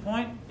limit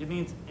point, it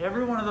means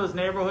every one of those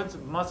neighborhoods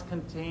must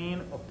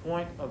contain a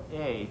point of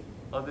A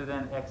other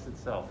than x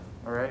itself.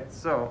 All right,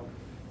 so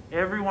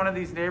every one of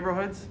these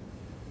neighborhoods,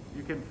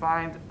 you can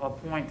find a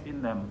point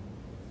in them.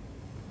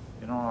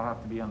 You don't all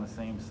have to be on the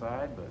same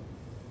side, but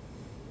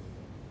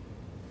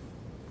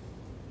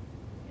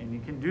and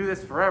you can do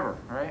this forever,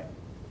 right?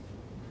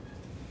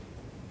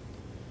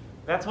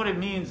 That's what it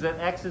means that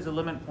x is a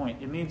limit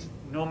point. It means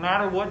no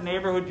matter what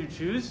neighborhood you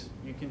choose,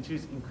 you can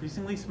choose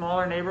increasingly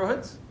smaller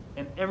neighborhoods,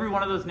 and every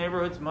one of those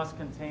neighborhoods must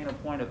contain a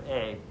point of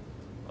A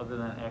other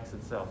than x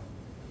itself.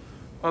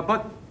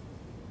 But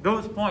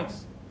those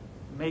points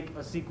make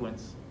a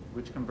sequence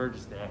which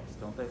converges to x,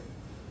 don't they?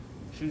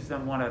 Choose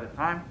them one at a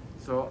time.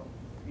 So,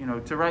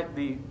 to write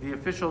the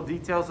official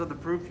details of the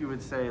proof, you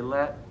would say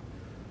let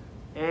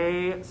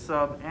A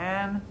sub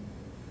n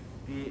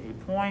be a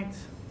point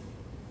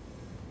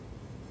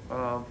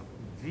of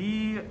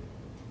v1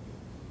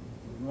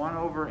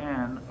 over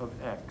n of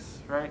x,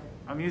 right?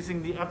 I'm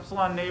using the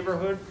epsilon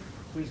neighborhood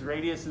whose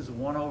radius is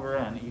 1 over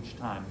n each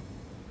time.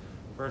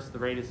 First the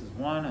radius is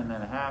 1, and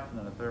then a half, and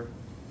then a third.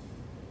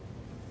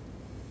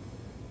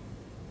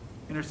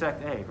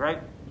 Intersect A, right?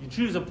 You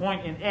choose a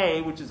point in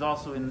A, which is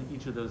also in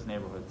each of those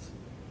neighborhoods.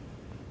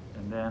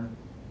 And then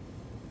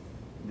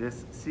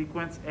this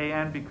sequence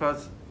an,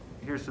 because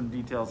here's some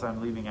details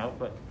I'm leaving out,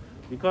 but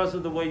because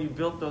of the way you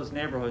built those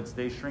neighborhoods,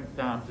 they shrink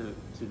down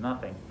to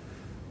nothing.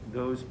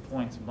 Those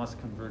points must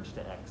converge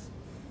to x.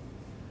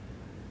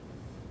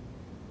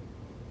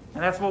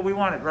 And that's what we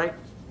wanted, right?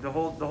 The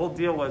whole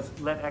deal was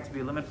let x be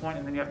a limit point,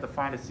 and then you have to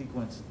find a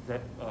sequence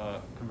that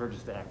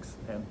converges to x.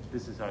 And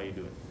this is how you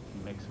do it.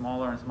 You make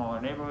smaller and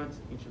smaller neighborhoods.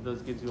 Each of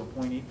those gives you a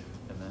point each,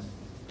 and then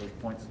those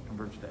points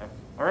converge to x.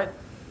 All right?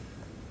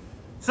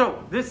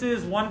 So this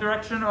is one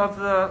direction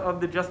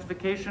of the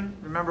justification.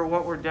 Remember,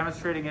 what we're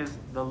demonstrating is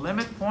the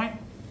limit point.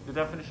 The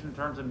definition in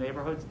terms of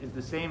neighborhoods is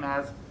the same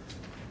as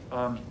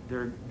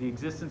the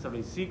existence of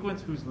a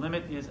sequence whose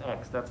limit is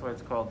x. That's why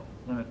it's called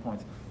limit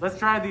points. Let's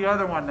try the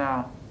other one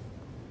now.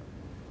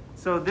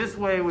 So this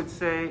way would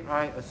say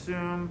I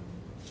assume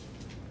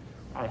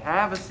I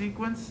have a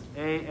sequence.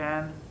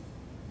 an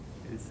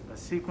is a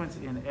sequence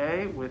in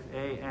A with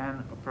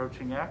an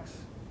approaching x.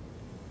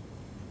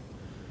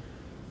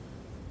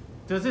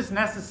 Does this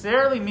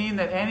necessarily mean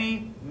that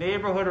any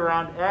neighborhood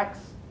around x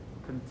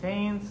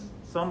contains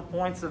some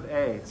points of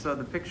A? So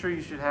the picture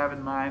you should have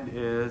in mind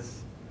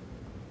is,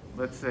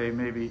 let's say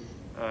maybe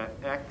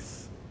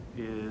x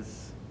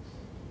is,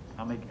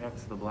 I'll make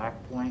x the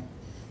black point.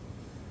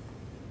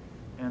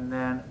 and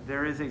then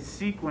there is a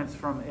sequence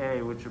from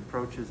A which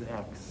approaches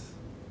X.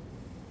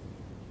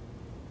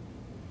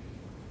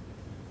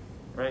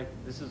 Right?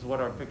 This is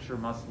what our picture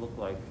must look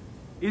like.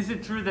 Is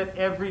it true that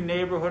every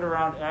neighborhood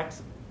around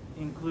X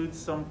includes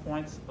some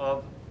points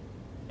of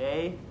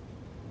A,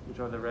 which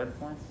are the red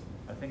points?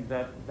 I think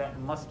that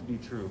must be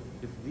true.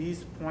 If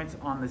these points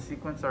on the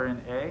sequence are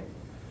in A,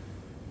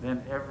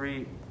 then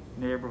every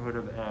neighborhood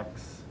of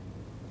X.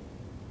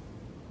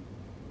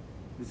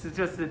 This is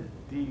just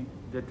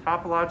the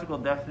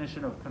topological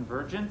definition of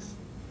convergence.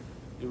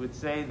 It would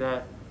say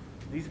that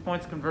these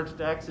points converge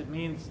to X. It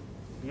means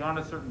beyond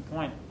a certain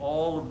point,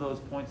 all of those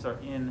points are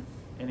in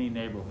any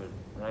neighborhood,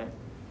 right?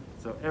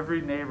 So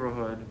every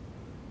neighborhood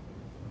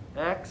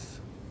X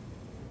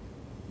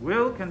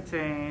will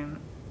contain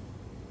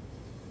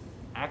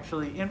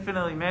actually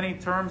infinitely many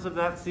terms of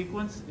that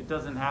sequence. It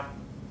doesn't have,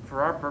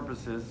 for our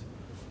purposes,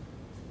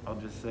 I'll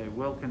just say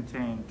will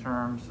contain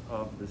terms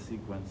of the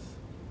sequence.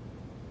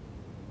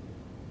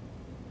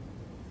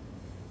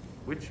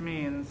 Which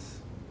means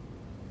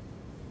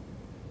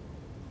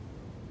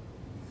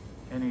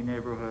any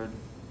neighborhood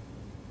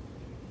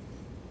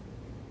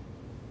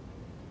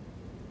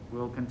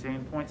will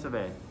contain points of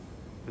A,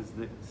 because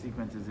the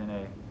sequence is in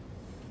A.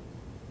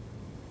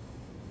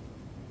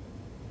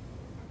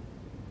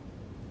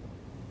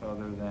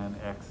 Other than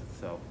X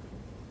itself.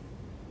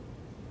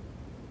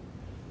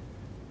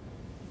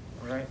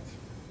 All right.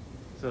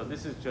 So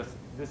this is just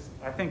this.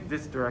 I think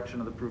this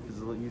direction of the proof is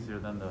a little easier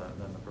than the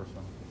first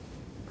one,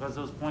 because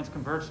those points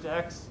converge to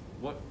X.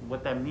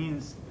 What that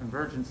means,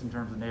 convergence in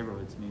terms of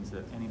neighborhoods, means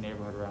that any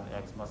neighborhood around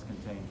X must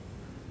contain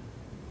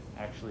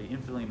actually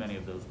infinitely many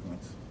of those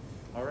points.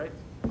 All right.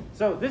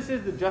 So this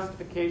is the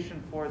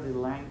justification for the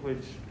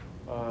language,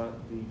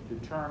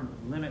 the term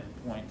limit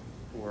point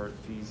for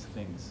these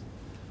things.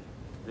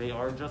 They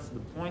are just the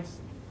points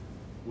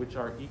which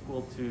are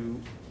equal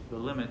to the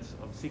limits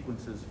of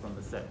sequences from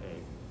the set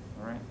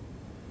A. All right?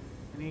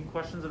 Any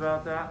questions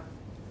about that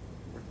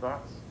or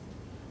thoughts?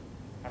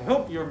 I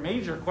hope your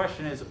major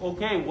question is,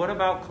 okay, what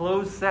about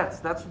closed sets?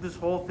 That's what this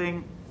whole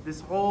thing,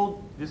 this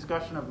whole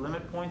discussion of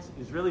limit points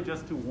is really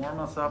just to warm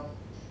us up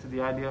to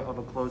the idea of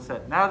a closed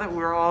set. Now that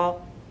we're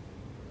all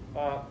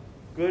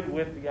good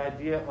with the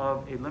idea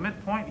of a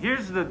limit point,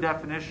 here's the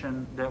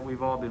definition that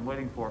we've all been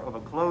waiting for of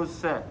a closed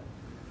set.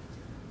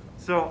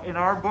 So in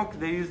our book,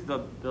 they use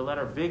the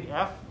letter big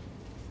F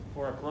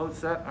for a closed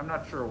set. I'm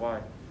not sure why.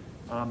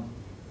 A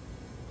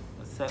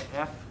set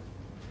F.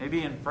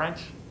 Maybe in French,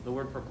 the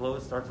word for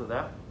closed starts with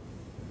F.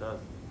 It does.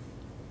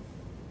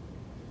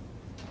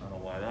 I don't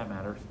know why that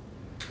matters.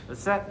 A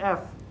set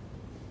F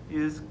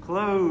is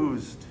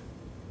closed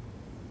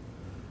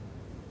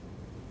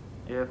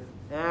if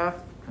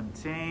F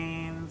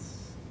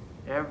contains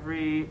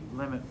every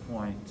limit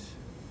point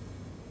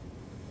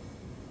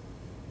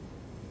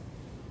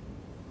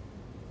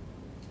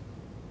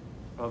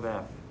of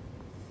F.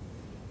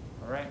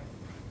 All right?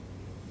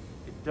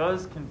 It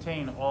does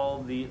contain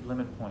all the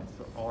limit points,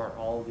 or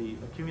all the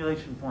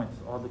accumulation points,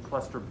 all the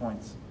cluster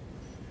points.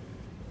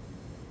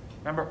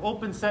 Remember,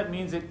 open set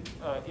means it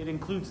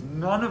includes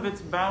none of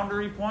its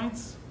boundary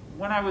points.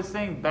 When I was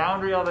saying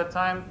boundary all that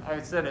time,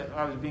 I said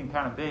I was being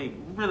kind of vague.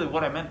 Really,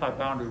 what I meant by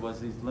boundary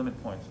was these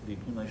limit points, the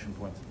accumulation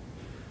points.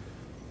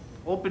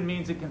 Open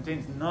means it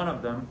contains none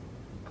of them.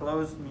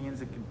 Closed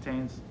means it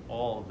contains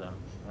all of them.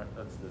 All right,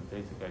 that's the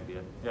basic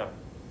idea. Yeah.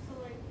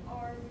 So like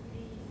R would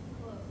be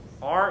closed.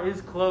 R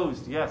is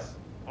closed, yes.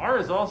 R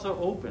is also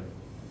open,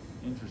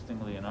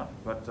 interestingly enough.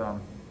 But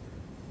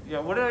yeah,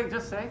 what did I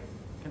just say?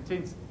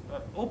 Contains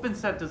open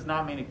set does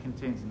not mean it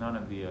contains none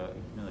of the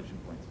accumulation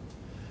points.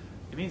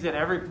 It means that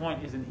every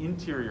point is an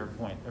interior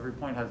point. Every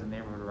point has a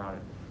neighborhood around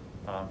it.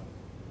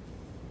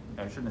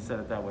 I shouldn't have said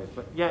it that way,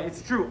 but yeah,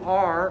 it's true.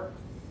 R.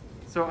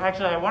 So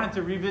actually, I wanted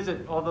to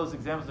revisit all those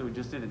examples that we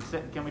just did.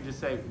 Can we just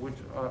say which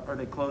are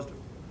they closed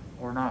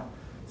or not?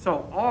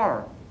 So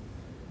R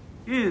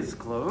is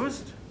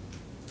closed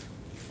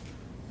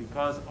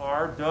because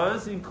R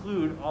does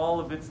include all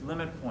of its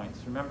limit points.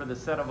 Remember, the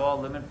set of all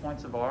limit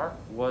points of R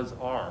was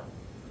R.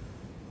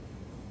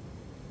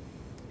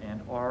 And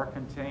R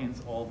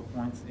contains all the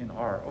points in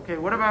R. Okay,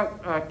 what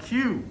about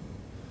Q?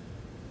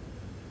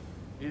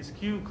 Is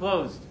Q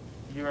closed?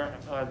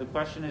 The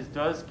question is,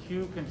 does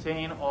Q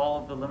contain all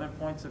of the limit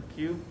points of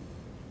Q?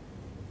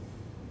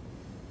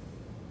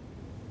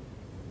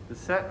 The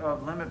set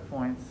of limit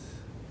points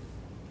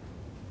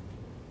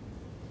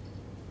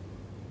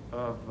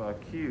of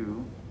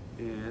Q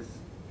is,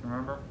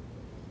 remember?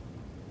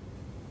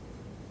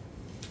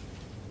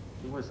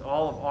 It was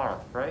all of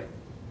R, right?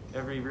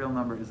 Every real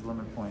number is a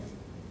limit point.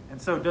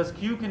 And so does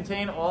Q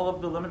contain all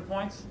of the limit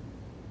points?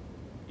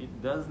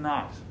 It does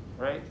not,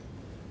 right?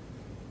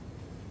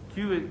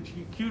 Q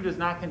does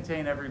not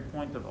contain every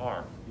point of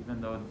R,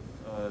 even though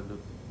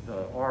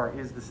the R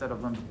is the set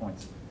of limit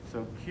points.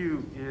 So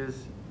Q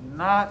is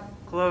not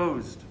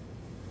closed.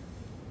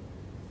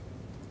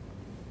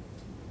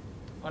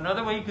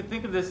 Another way you could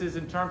think of this is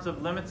in terms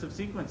of limits of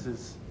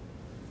sequences.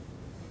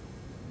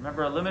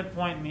 Remember, a limit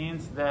point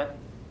means that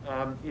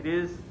it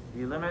is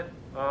the limit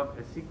of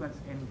a sequence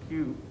in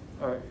Q,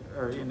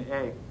 or in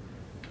A.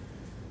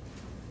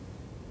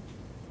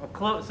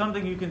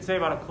 Something you can say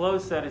about a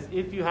closed set is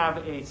if you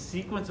have a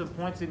sequence of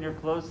points in your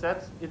closed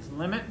sets, its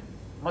limit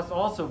must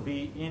also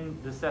be in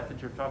the set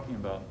that you're talking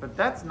about. But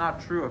that's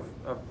not true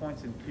of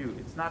points in Q.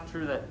 It's not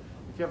true that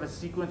if you have a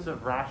sequence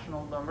of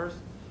rational numbers,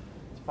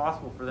 it's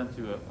possible for them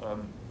to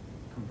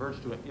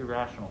converge to an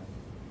irrational.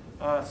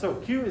 So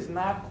Q is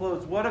not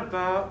closed. What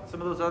about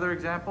some of those other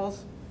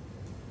examples?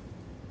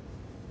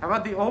 How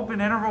about the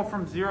open interval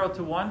from 0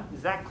 to 1?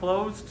 Is that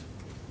closed?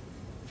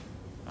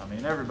 I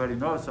mean, everybody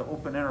knows the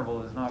open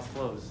interval is not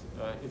closed.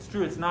 It's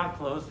true, it's not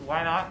closed.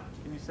 Why not?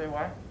 Can you say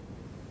why?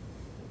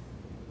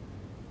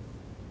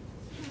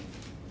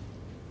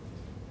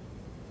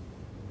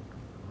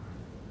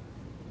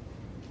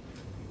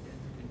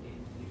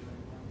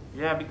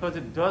 Yeah, because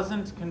it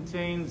doesn't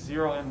contain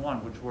 0 and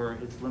 1, which were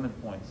its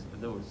limit points.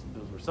 Those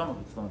were some of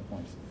its limit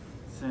points.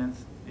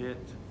 Since it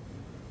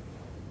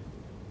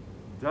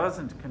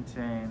doesn't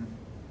contain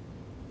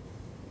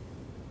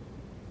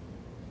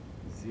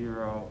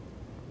 0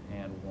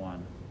 and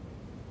 1,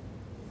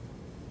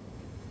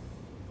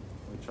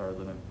 which are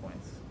limit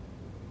points.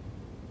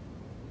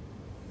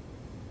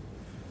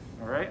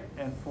 All right,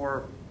 and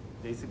for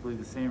basically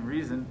the same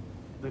reason,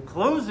 the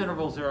closed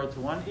interval 0 to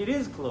 1, it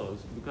is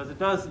closed because it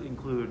does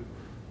include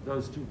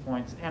those 2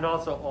 points and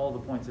also all the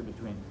points in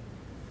between.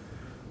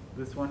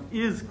 This one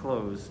is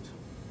closed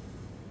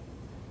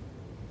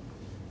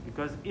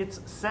because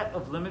its set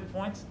of limit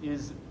points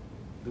is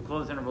the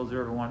closed interval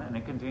 0 to 1, and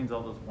it contains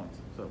all those points.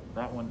 So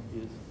that one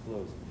is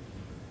closed.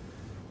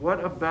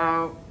 What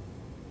about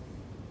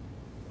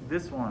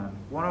this one?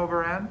 1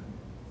 over n,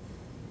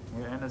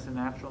 where n is a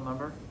natural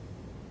number.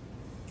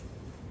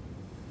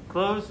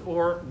 Closed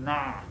or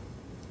nah?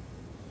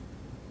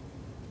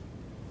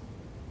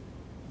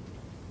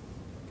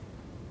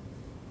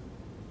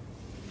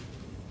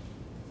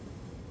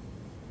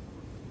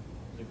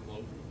 Is it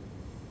closed?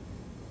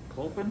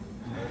 Clopen?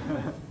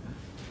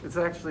 It's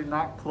actually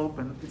not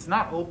clopen. It's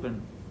not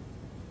open.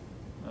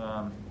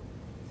 So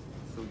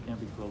it can't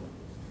be clopen.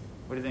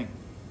 What do you think?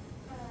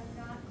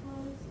 Not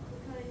closed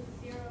because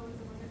 0 is a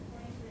limit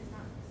point, but it's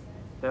not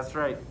set. That's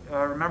right.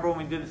 Remember when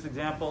we did this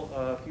example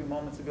a few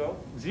moments ago?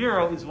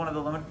 0 is one of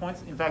the limit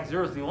points. In fact,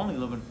 0 is the only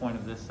limit point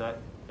of this set,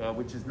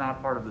 which is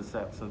not part of the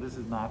set. So this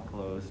is not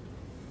closed.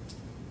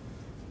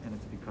 And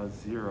it's because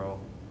 0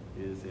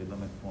 is a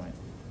limit point,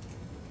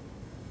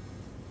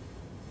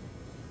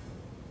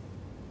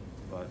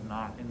 but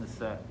not in the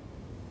set.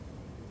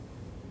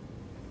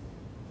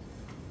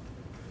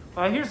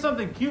 Here's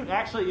something cute.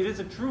 Actually, it is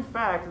a true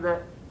fact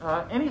that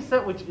any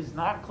set which is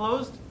not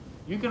closed,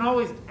 you can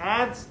always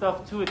add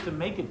stuff to it to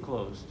make it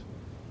closed.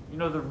 You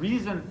know, the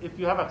reason, if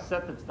you have a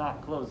set that's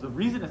not closed, the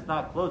reason it's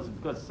not closed is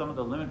because some of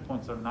the limit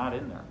points are not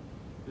in there.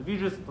 If you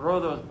just throw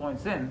those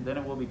points in, then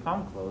it will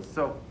become closed.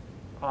 So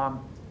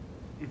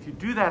if you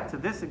do that to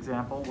this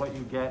example, what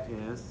you get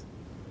is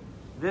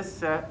this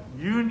set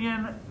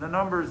union the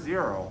number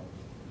 0.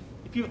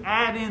 If you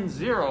add in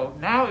 0,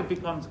 now it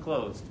becomes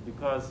closed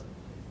because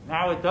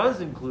now it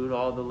does include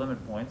all the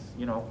limit points.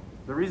 You know,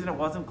 the reason it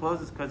wasn't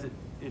closed is because it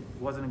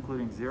wasn't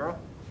including 0.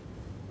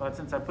 But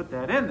since I put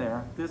that in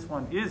there, this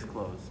one is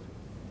closed.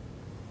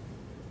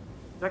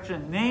 There's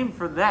actually a name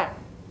for that.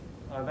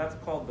 That's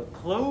called the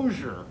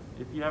closure.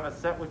 If you have a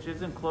set which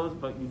isn't closed,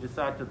 but you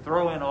decide to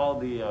throw in all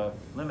the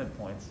limit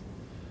points,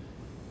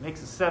 it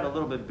makes the set a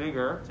little bit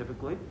bigger,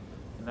 typically,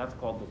 and that's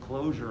called the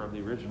closure of the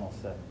original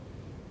set.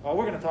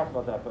 We're going to talk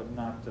about that, but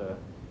not.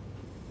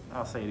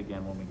 I'll say it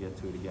again when we get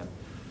to it again.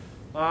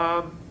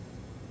 Oh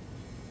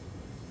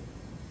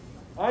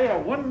yeah,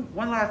 one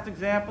last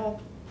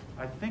example.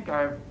 I think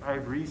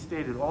I've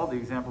restated all the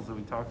examples that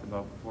we talked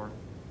about before.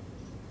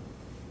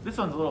 This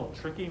one's a little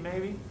tricky,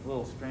 maybe a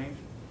little strange.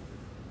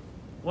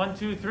 1,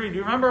 2, 3. Do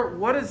you remember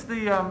what is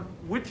the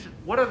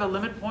what are the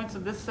limit points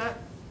of this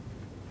set?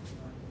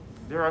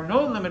 There are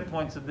no limit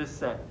points of this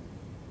set.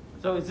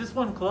 So is this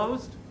one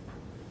closed?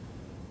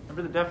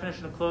 Remember, the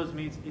definition of closed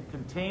means it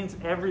contains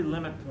every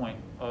limit point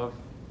of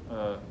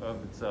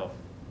itself.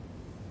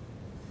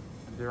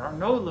 There are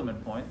no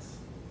limit points.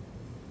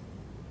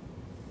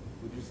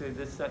 Would you say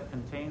this set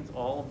contains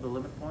all of the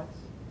limit points?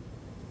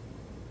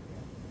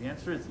 The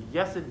answer is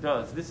yes, it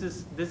does. This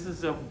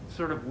is a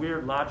sort of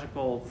weird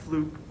logical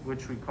fluke,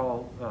 which we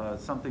call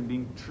something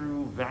being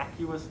true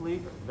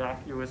vacuously,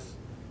 vacuous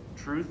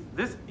truth.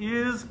 This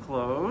is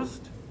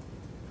closed.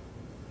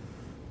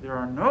 There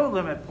are no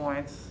limit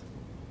points.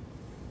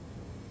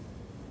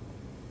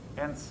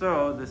 And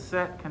so the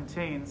set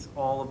contains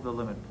all of the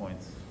limit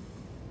points.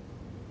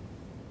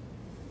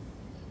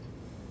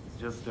 It's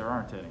just there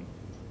aren't any.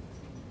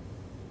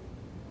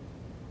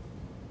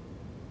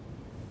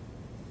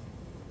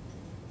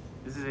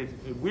 This is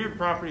a weird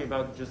property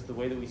about just the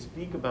way that we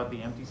speak about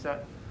the empty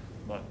set.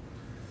 But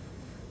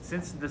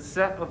since the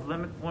set of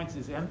limit points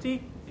is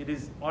empty, it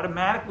is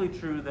automatically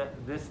true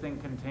that this thing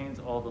contains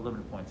all the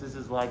limit points. This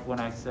is like when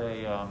I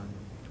say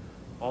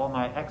all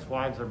my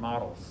ex-wives are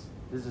models.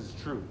 This is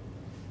true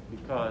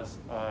because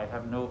I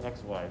have no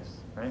ex-wives,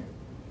 right?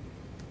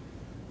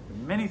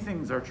 Many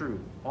things are true.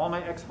 All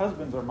my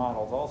ex-husbands are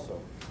models also.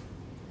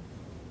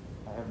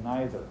 I have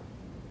neither.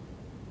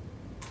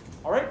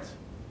 All right.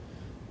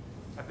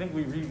 I think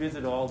we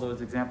revisit all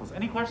those examples.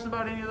 Any questions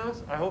about any of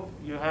those? I hope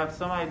you have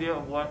some idea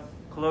of what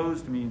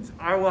closed means.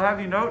 I will have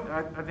you note,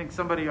 I think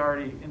somebody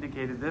already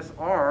indicated this,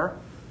 R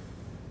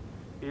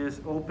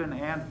is open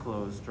and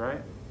closed,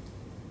 right?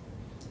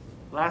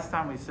 Last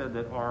time we said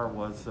that R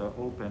was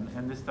open,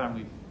 and this time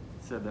we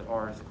said that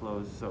R is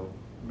closed, so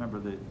remember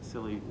the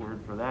silly word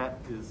for that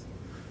is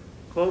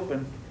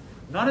clopen.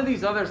 None of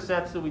these other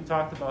sets that we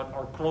talked about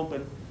are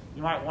clopen.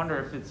 You might wonder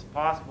if it's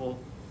possible.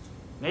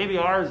 Maybe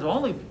R is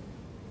only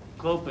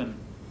clopen.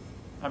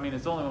 I mean,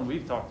 it's the only one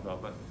we've talked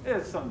about, but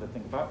it's something to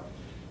think about.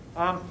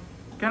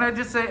 Can I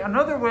just say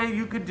another way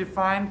you could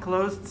define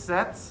closed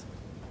sets?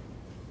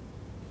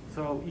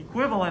 So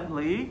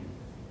equivalently,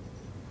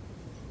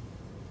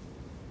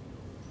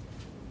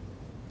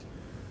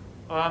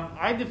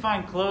 I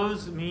define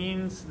closed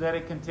means that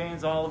it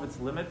contains all of its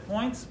limit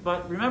points,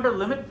 but remember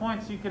limit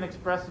points you can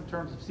express in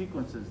terms of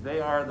sequences.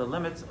 They are the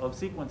limits of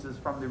sequences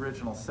from the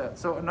original set.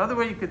 So another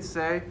way you could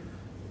say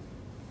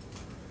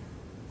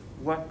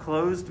what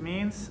closed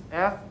means,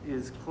 F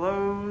is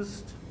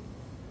closed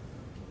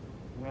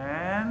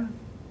when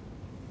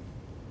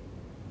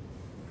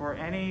for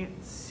any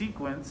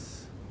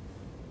sequence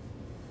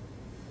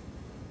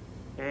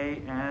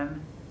A,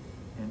 N,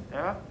 and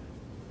F,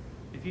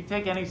 if you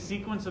take any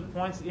sequence of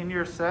points in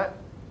your set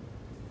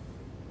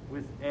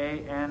with A,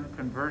 N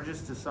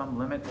converges to some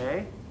limit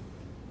A,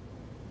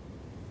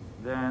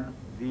 then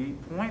the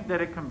point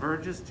that it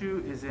converges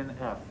to is in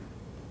F.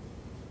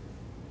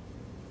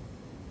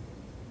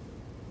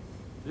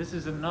 This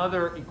is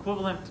another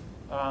equivalent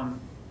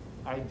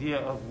idea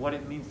of what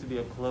it means to be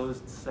a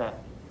closed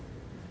set.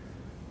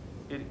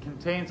 It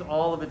contains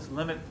all of its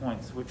limit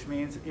points, which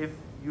means if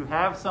you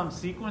have some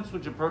sequence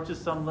which approaches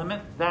some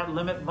limit, that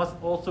limit must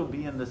also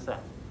be in the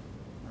set.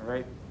 All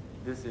right?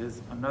 This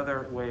is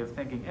another way of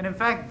thinking. And in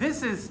fact,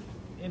 this is,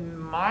 in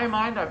my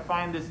mind, I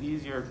find this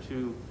easier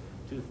to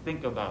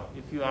think about.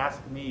 If you ask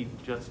me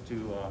just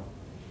to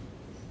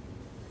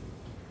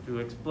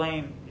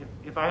explain,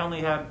 if I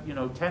only have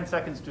 10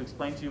 seconds to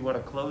explain to you what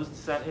a closed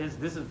set is,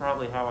 this is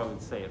probably how I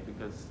would say it,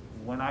 because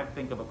when I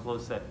think of a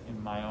closed set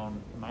in my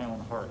own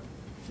heart,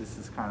 this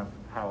is kind of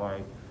how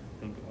I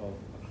think of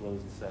a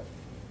closed set.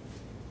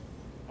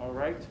 All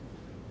right.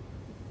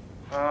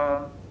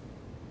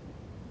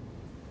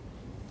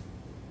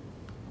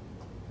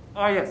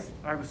 Oh yes,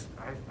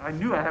 I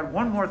knew I had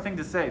one more thing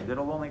to say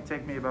that'll only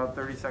take me about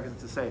 30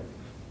 seconds to say.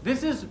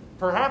 This is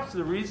perhaps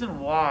the reason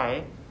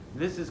why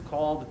this is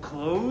called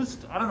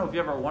closed. I don't know if you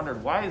ever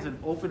wondered, why is an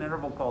open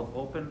interval called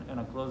open and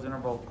a closed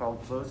interval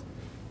called closed?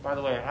 By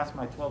the way, I asked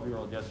my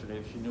 12-year-old yesterday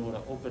if she knew what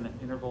an open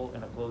interval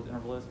and a closed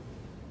interval is.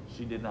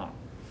 She did not.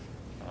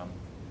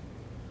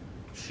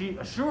 She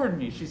assured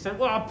me, she said,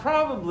 well,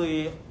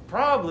 probably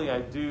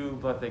I do,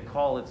 but they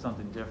call it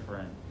something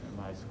different in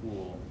my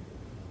school,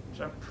 which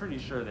I'm pretty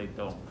sure they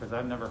don't, because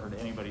I've never heard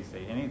anybody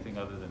say anything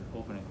other than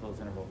open and closed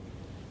interval.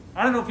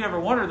 I don't know if you ever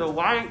wondered, though,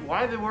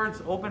 why the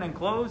words open and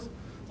close?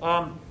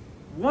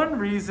 One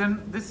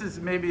reason, this is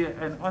maybe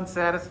an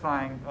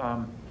unsatisfying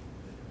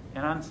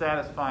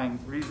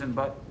reason,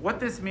 but what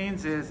this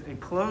means is a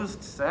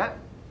closed set.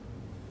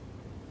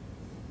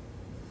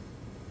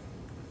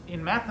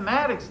 In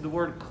mathematics, the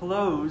word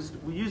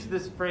closed, we use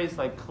this phrase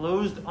like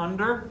closed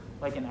under,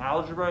 like in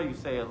algebra, you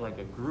say like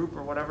a group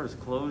or whatever is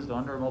closed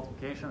under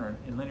multiplication, or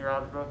in linear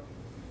algebra,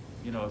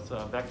 it's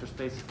a vector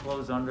space is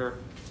closed under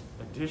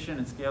addition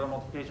and scalar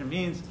multiplication. It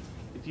means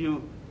if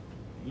you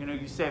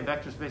say a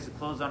vector space is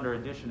closed under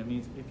addition, it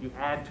means if you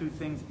add two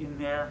things in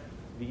there,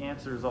 the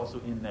answer is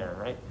also in there,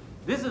 right?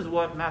 This is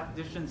what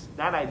mathematicians,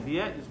 that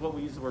idea is what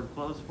we use the word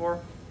closed for,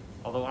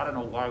 although I don't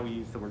know why we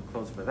use the word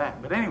closed for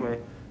that. But anyway,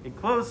 a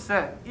closed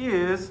set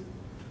is,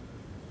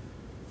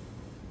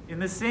 in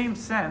the same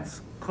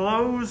sense,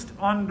 closed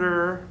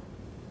under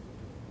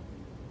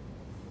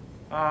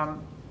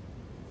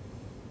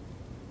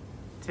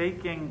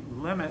taking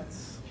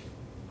limits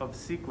of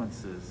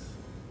sequences.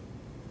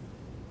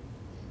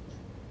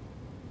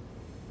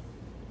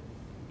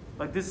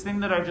 Like this thing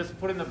that I just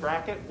put in the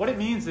bracket, what it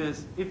means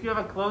is, if you have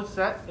a closed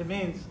set, it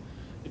means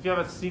if you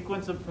have a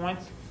sequence of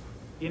points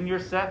in your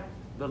set,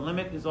 the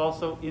limit is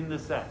also in the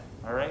set,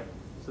 all right?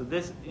 So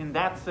this, in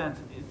that sense,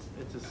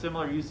 it's a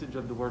similar usage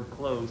of the word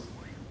closed.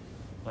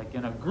 Like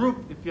in a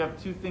group, if you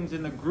have two things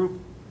in the group,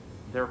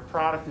 their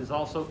product is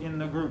also in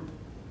the group.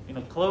 In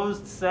a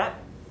closed set,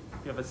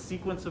 if you have a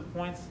sequence of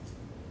points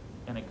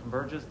and it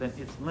converges, then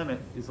its limit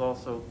is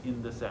also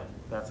in the set.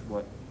 That's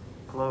what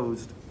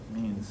closed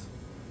means.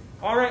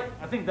 All right,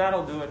 I think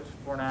that'll do it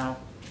for now.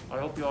 I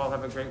hope you all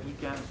have a great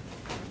weekend.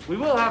 We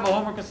will have a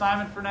homework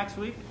assignment for next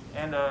week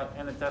and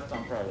a test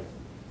on Friday.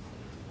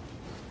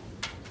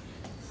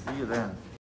 See you then.